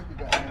 we still could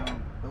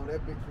goddamn throw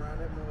that bitch around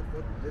that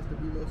motherfucker just to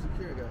be a little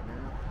secure,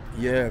 goddamn.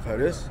 Yeah, cause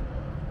this.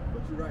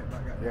 But you right,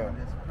 like goddamn,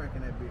 that's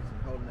cranking that bitch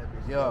and holding that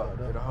bitch.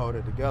 Yeah, it'll hold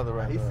it together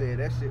right He there. said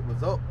that shit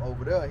was up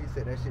over there. He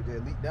said that shit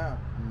just leaked down.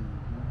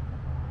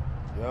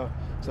 Yeah.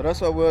 So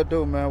that's what we'll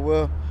do, man.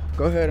 We'll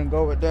go ahead and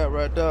go with that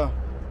right there.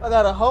 I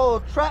got a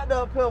whole tractor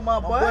up here, my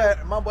boy.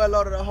 My boy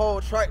loaded a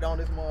whole tractor on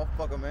this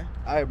motherfucker, man.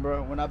 Hey,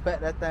 bro, when I back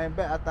that thing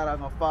back, I thought I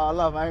was gonna fall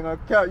off. I ain't gonna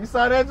count. You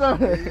saw that,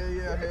 John?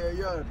 Yeah, hell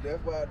yeah.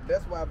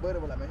 That's why buddy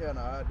was like, man, hell no,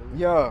 I do.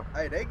 Yeah.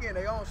 Hey, they getting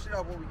their own shit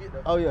off when we get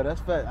there. Oh yeah,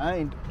 that's fact.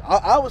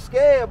 I was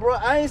scared, bro.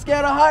 I ain't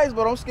scared of heights,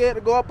 but I'm scared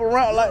to go up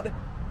around like that.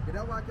 And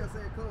that's why I kept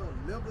saying, "Cuz,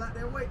 live like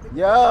that weight."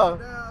 Yeah.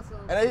 Down, so.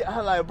 And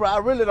I'm like, bro, I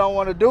really don't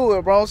want to do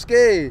it, bro. I'm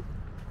scared.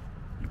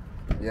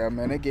 Yeah,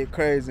 man, they get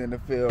crazy in the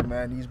field,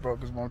 man. These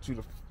brokers want you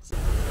to.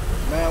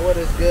 Man, what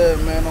is good,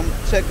 man? I'm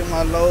checking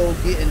my load,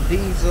 getting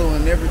diesel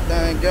and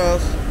everything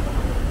else.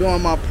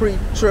 Doing my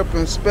pre-trip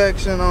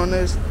inspection on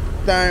this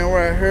thing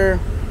right here.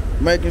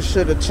 Making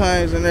sure the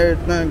chains and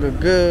everything are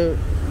good.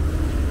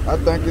 I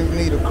think it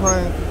need a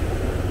crank.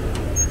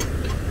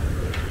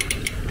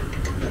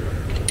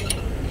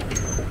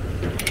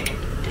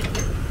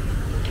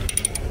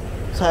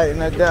 Tighten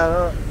that down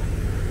up.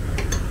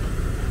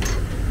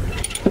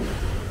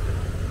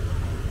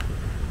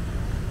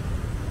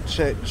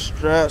 Check the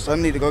straps. I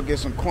need to go get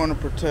some corner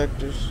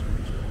protectors.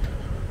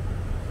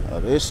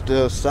 It's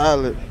still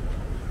solid.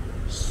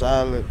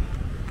 Solid.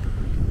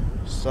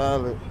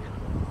 Solid.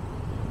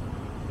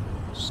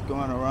 Just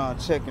going around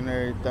checking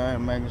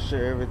everything, making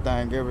sure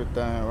everything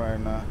right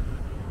now.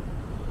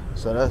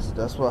 So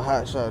that's what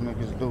hotshot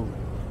niggas do.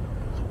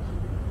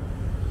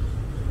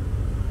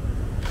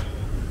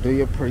 Do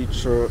your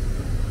pre-trip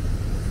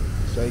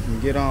so you can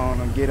get on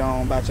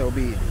about your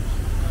business.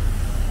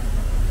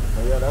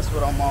 But yeah, that's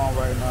what I'm on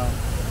right now.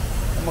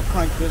 I'm gonna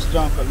crank this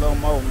junk a little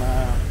more,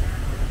 man.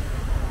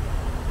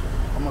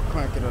 I'm gonna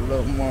crank it a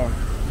little more.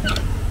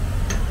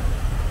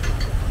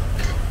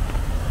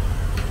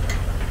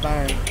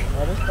 Thing.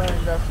 Oh, this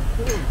thing got some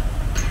cool.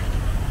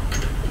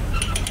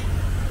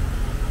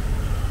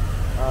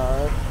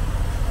 Alright.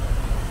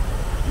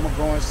 I'm gonna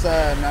go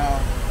inside now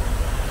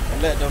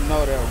and let them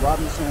know that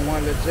Robinson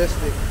One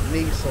Logistics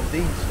needs some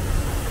diesel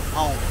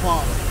on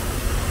pump.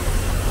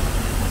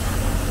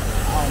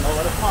 I don't know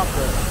what a pump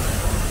is.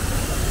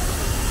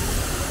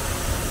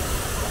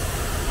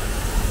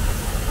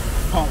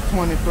 Pump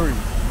 23.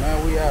 Man,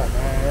 we out,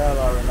 man. Y'all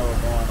already know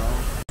what's going on.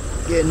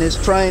 Getting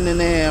this training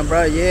in,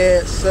 bro.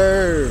 Yes,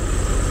 sir.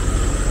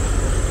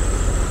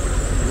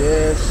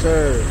 Yes,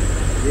 sir.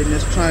 Getting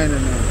this training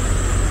in.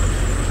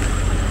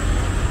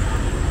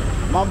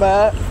 My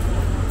bad.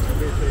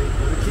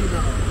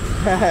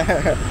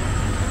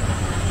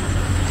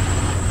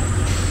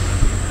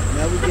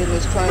 Now we getting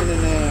this training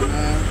in,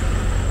 man.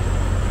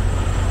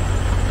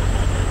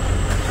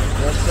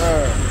 Yes,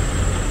 sir.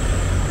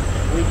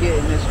 We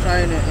getting this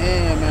training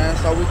in, man,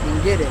 so we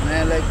can get it,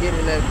 man. Let's get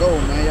it, let's go,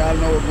 man. Y'all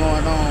know what's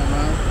going on,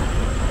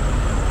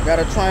 man.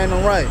 Gotta train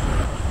them right.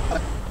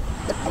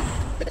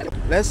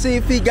 Let's see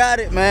if he got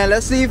it, man.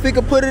 Let's see if he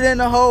can put it in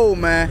the hole,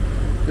 man.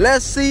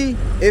 Let's see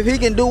if he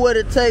can do what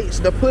it takes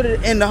to put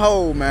it in the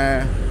hole,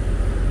 man.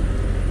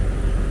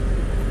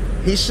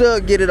 He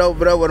should get it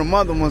over there where the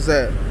mother one's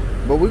at.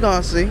 But we're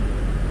gonna see.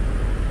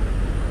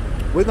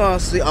 We're gonna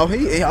see. Oh,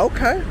 he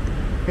okay.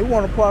 He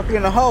wanna park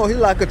in the hole. He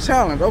like a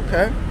challenge,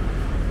 okay.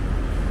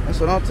 That's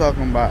what I'm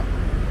talking about.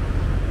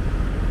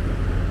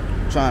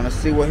 I'm trying to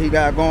see what he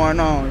got going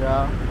on,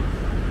 y'all.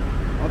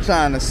 I'm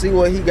trying to see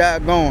what he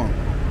got going.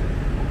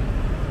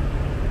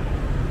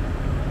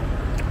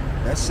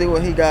 Let's see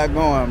what he got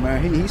going,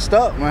 man. He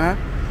stuck, man.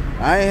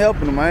 I ain't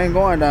helping him. I ain't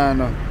going down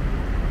there.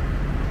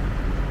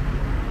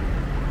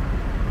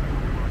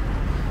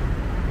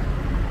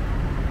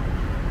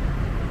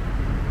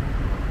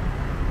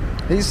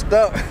 He's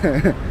stuck.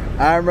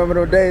 I remember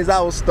those days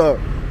I was stuck.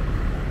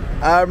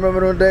 I'm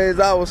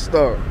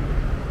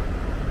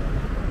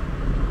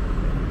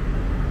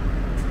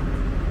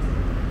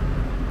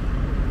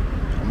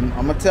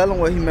gonna tell him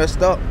where he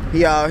messed up.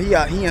 He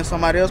in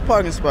somebody else's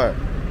parking spot.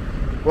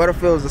 What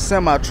if it was a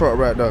semi truck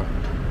right there?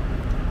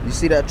 You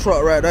see that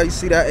truck right there? You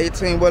see that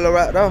 18-wheeler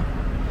right there?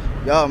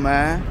 Yo,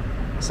 man.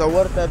 So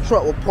what if that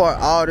truck was parked,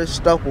 all this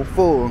stuff was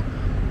full?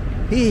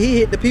 He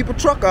hit the people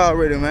truck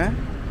already, man.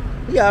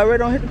 He already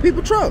done hit the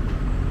people truck.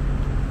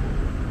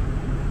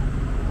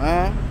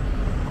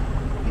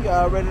 He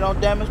already done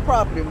damage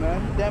property,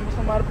 man. He damaged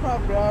somebody's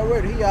property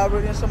already. He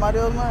already in somebody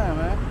else's line,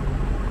 man.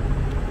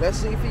 Let's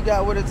see if he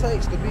got what it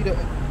takes to be the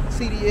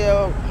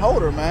CDL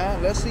holder,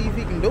 man. Let's see if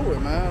he can do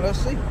it, man. Let's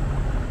see.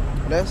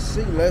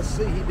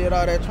 He did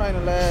all that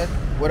training the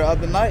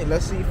other night.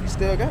 Let's see if he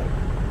still got it.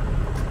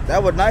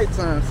 That was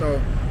nighttime,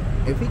 so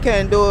if he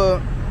can't do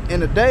it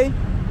in the day,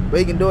 but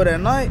he can do it at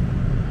night,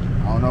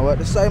 I don't know what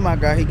to say, my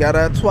guy. He got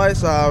out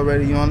twice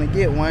already. You only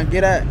get one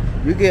get out.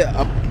 You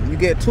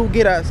get two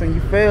get outs and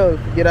you fail if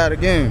you get out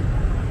again.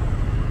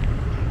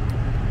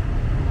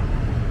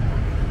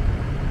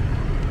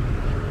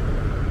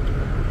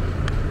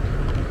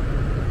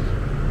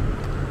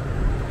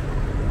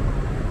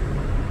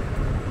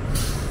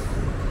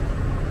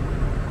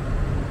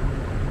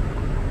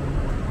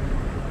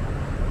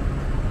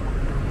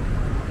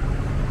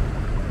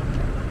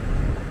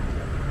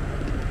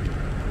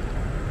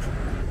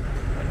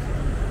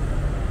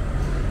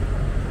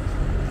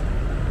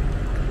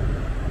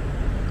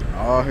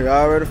 Oh, he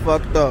already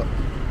fucked up.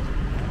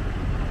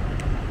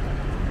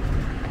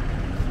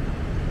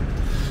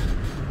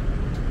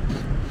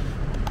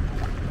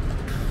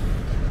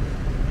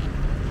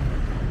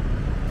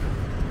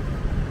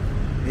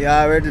 He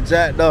already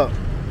jacked up.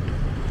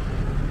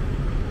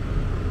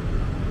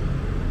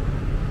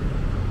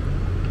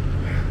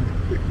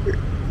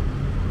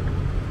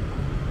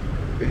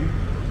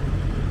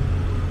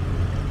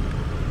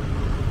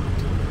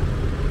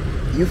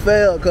 You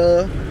failed,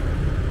 cuz.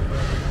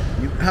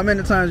 How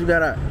many times you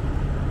got out?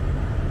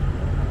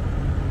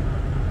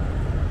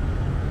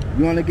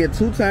 You only get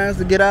 2 times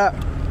to get out?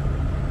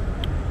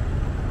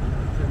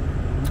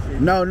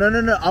 No.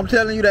 I'm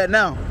telling you that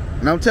now.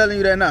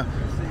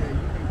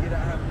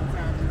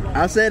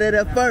 I said that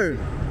at first.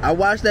 I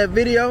watched that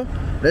video.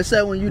 They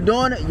said when you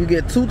doing it, you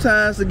get 2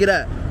 times to get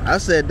out. I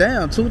said,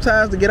 damn, 2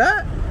 times to get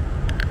out?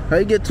 How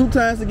you get 2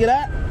 times to get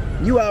out?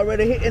 You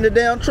already hitting the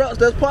damn trucks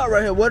that's parked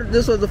right here. What if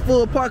this was a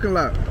full parking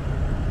lot?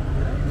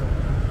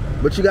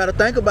 But you gotta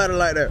think about it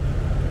like that.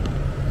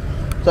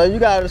 So you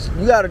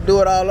gotta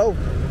do it all over.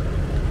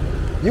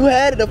 You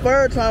had it the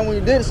first time when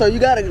you did it, so you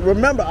gotta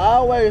remember,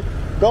 always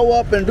go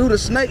up and do the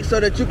snake so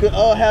that you can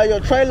have your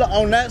trailer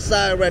on that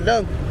side right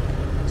there.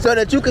 So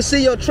that you can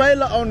see your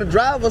trailer on the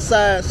driver's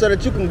side so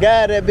that you can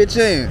guide that bitch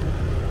in.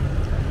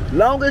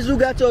 Long as you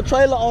got your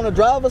trailer on the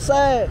driver's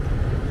side,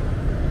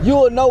 you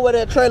will know where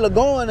that trailer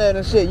going at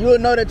and shit. You will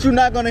know that you're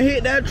not gonna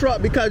hit that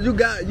truck because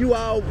you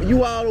all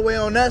the way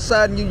on that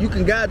side and you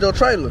can guide your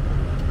trailer.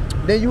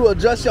 Then you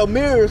adjust your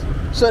mirrors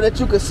so that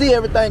you can see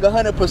everything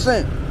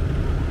 100%.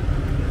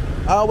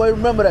 I always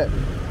remember that.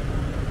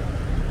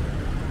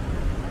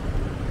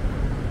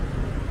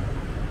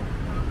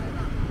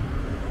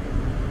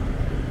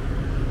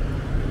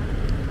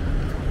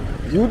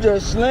 You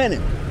just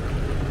slanted.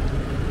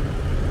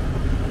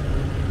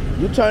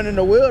 You turning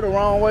the wheel the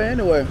wrong way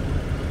anyway.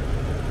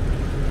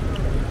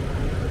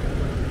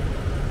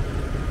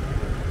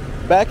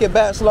 Back it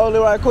back slowly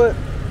right quick.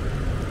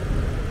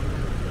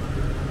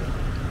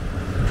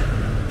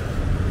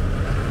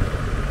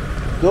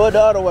 Do it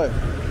the other way.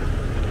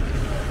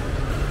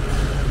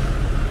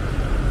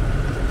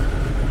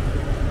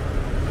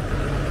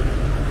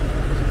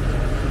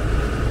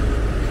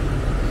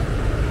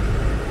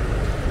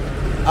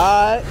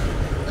 Alright,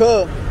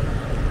 cool.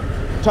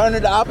 Turn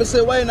it the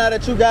opposite way now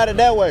that you got it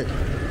that way.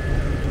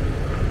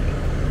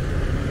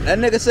 That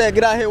nigga said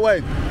get out here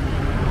way.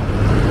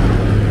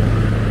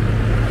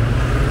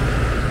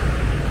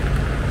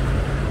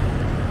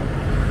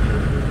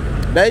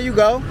 There you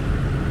go.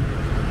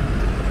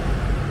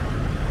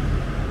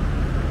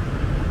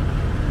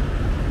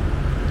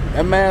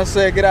 That man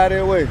said get out of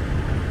here way.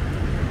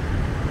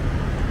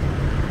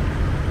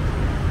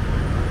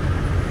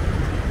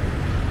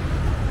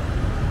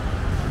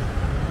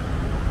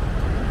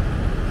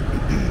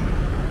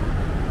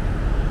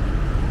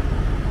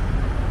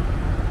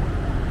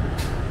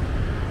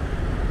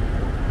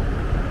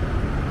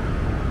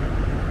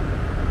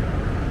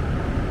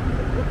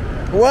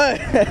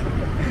 What?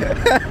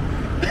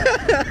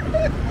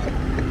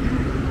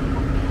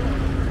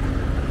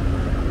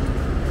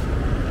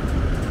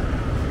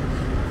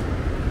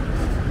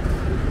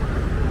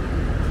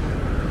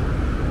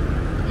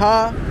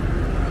 Huh?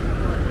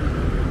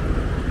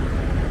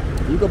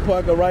 You can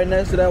park it right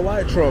next to that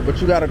white truck,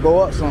 but you gotta go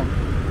up some.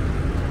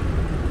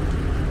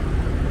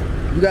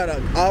 You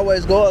gotta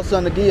always go up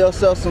some to give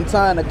yourself some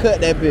time to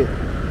cut that bit.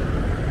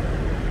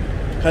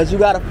 Cause you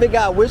gotta figure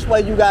out which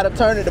way you gotta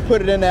turn it to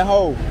put it in that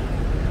hole.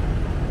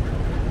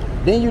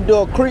 Then you do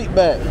a creep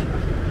back.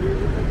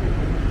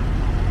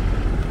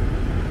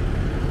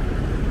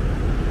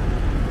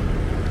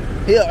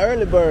 He an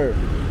early bird.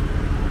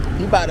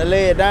 He about to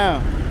lay it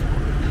down.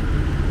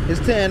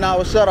 It's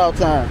 10-hour shutoff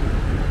time.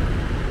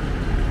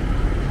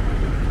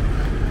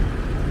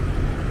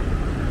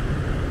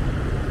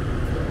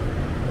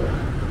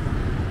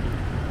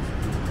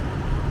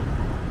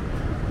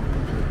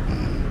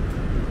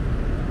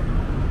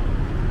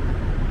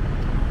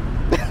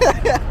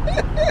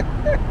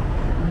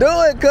 Do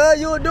it, cuz.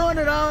 You were doing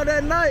it all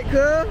that night,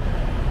 cuz.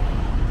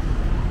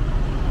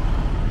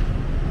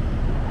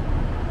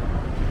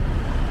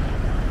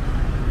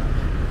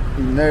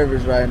 He's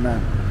nervous right now.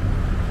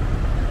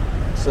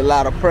 It's a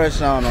lot of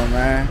pressure on him,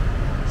 man.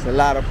 It's a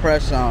lot of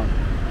pressure on him.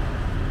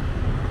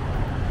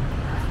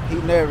 He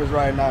nervous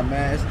right now,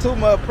 man. It's too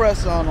much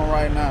pressure on him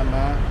right now,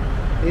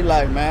 man. He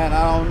like, man,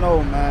 I don't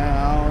know, man.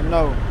 I don't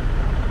know.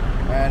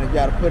 Man, you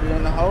gotta put it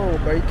in the hole,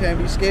 bro. You can't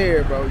be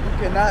scared, bro. You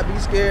cannot be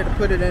scared to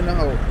put it in the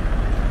hole.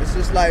 It's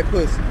just like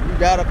pussy. You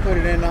gotta put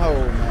it in the hole,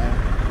 man.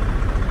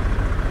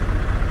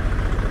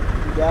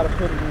 You gotta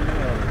put it in the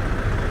hole.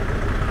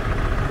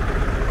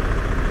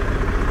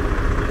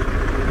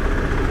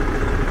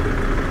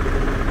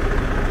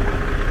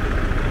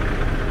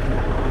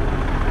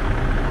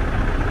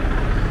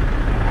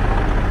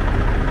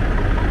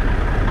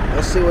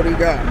 Let's see what he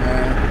got,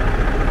 man.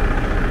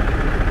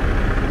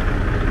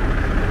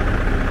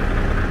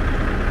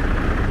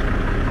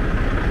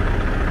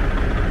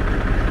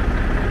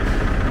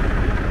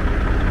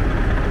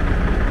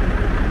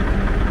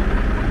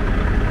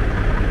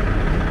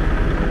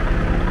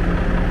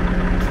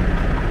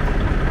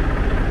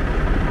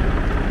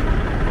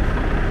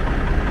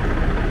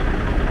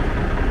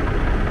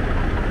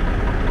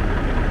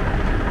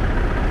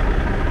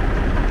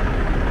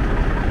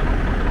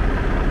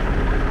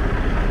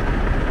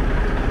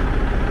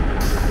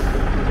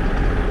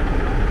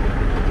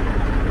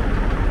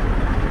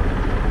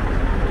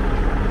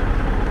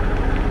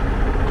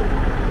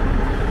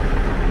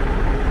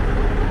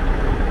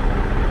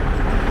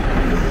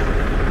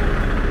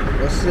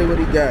 See what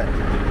he got.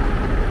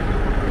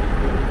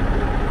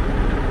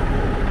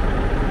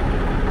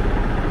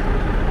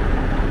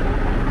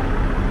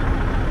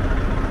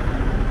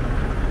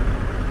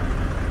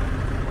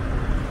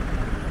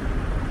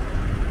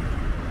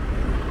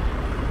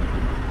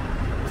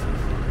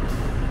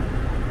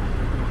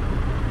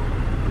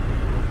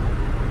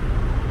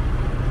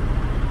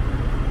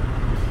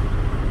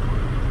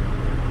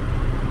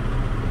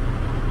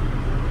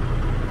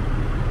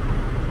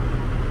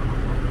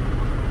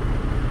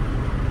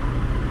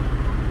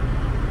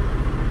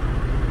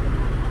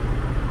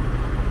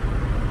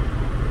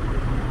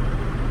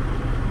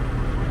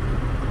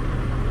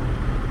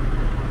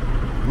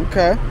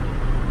 Okay.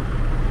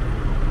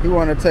 He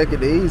want to take it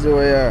the easy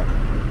way out.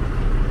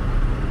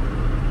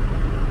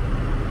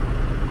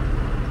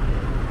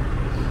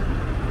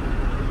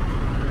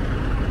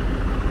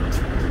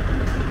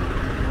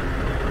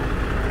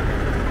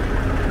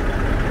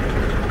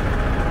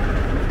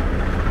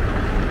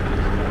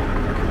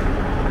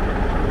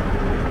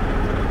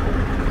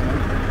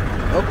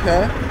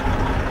 Okay.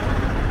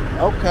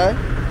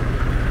 Okay.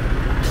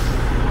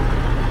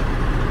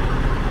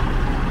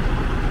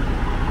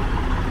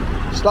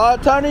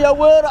 Start turning your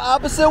wheel the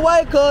opposite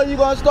way, cuz you're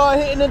gonna start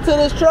hitting into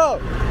this truck.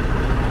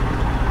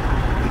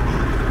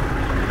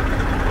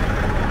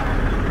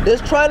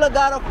 This trailer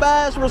got a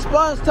fast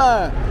response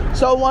time.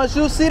 So once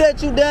you see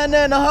that you down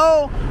there in the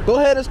hole, go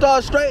ahead and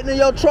start straightening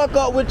your truck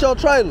up with your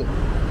trailer.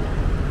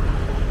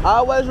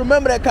 Always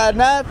remember that, cause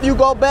now if you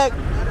go back,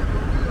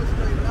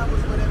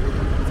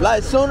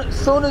 like soon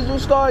as you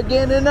start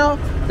getting in there,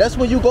 that's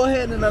when you go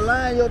ahead and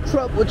align your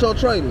truck with your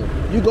trailer.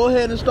 You go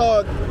ahead and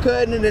start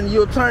cutting it and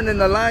you'll turn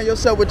and align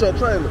yourself with your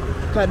trailer.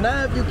 Cause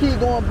now if you keep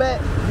going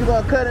back, you're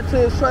gonna cut into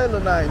his trailer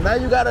now. Now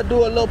you gotta do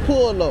a little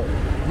pull up.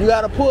 You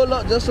gotta pull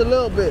up just a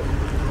little bit.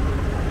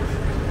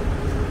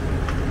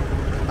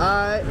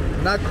 Alright,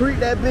 now creep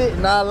that bit,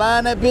 now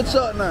line that bitch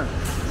up now.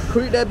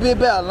 Creep that bit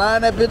back,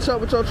 line that bitch up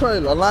with your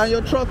trailer. Align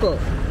your truck up.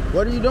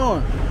 What are you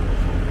doing?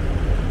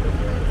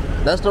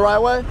 That's the right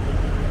way?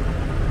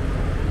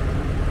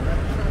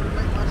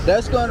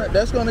 That's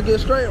gonna get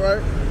straight,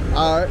 right?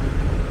 All right.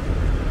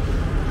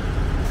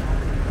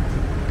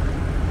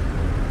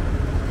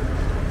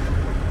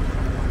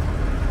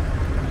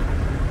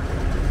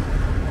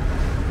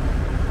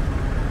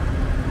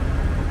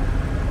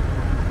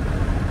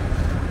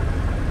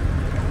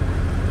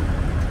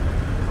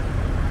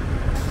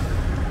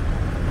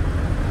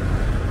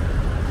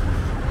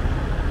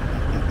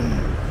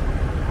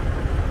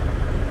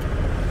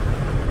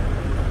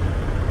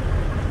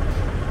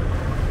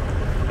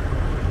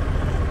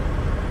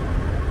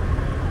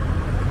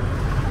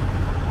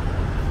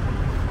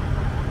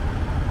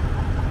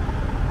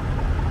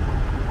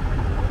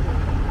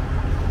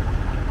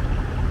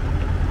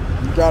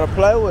 You gotta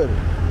play with it.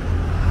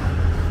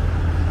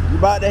 You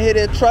about to hit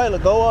that trailer,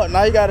 go up.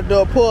 Now you gotta do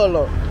a pull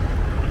up.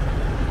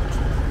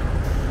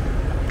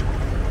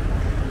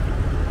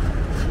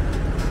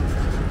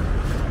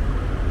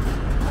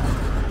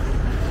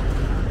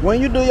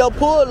 When you do your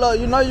pull up,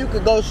 you know you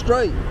could go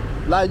straight.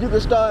 Like you can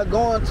start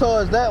going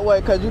towards that way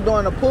because you're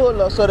doing a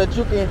pull up so that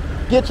you can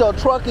get your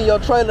truck and your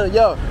trailer.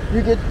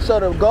 So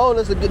the goal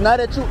is to get, now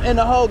that you in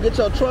the hole, get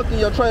your truck and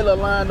your trailer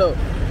lined up.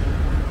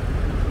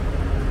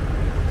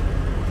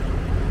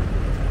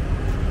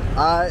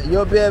 Alright,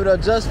 you'll be able to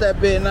adjust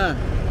that bit now.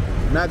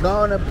 Now go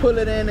on and pull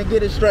it in and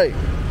get it straight.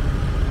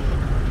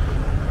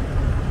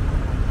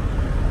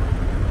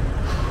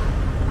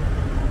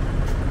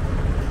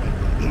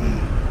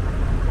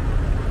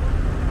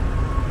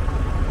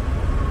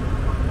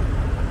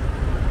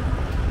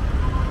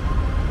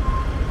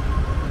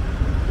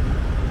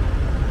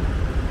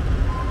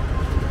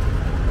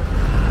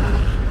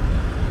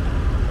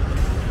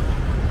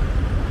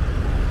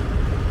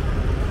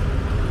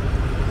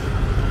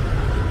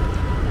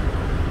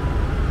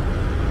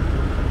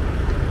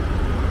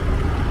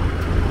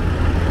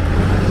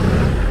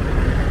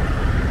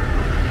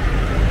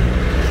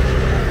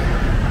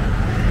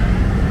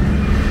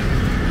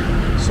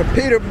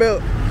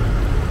 Peterbilt.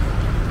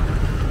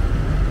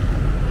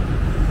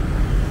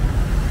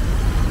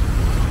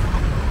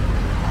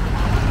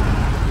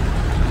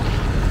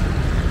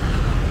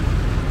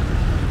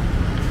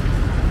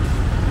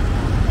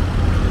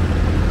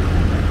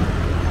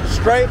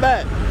 Straight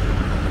back.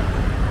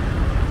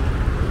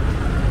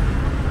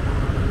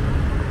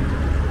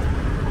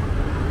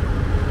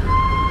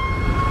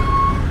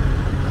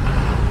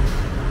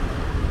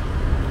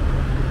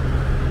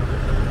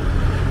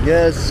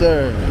 Yes,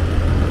 sir.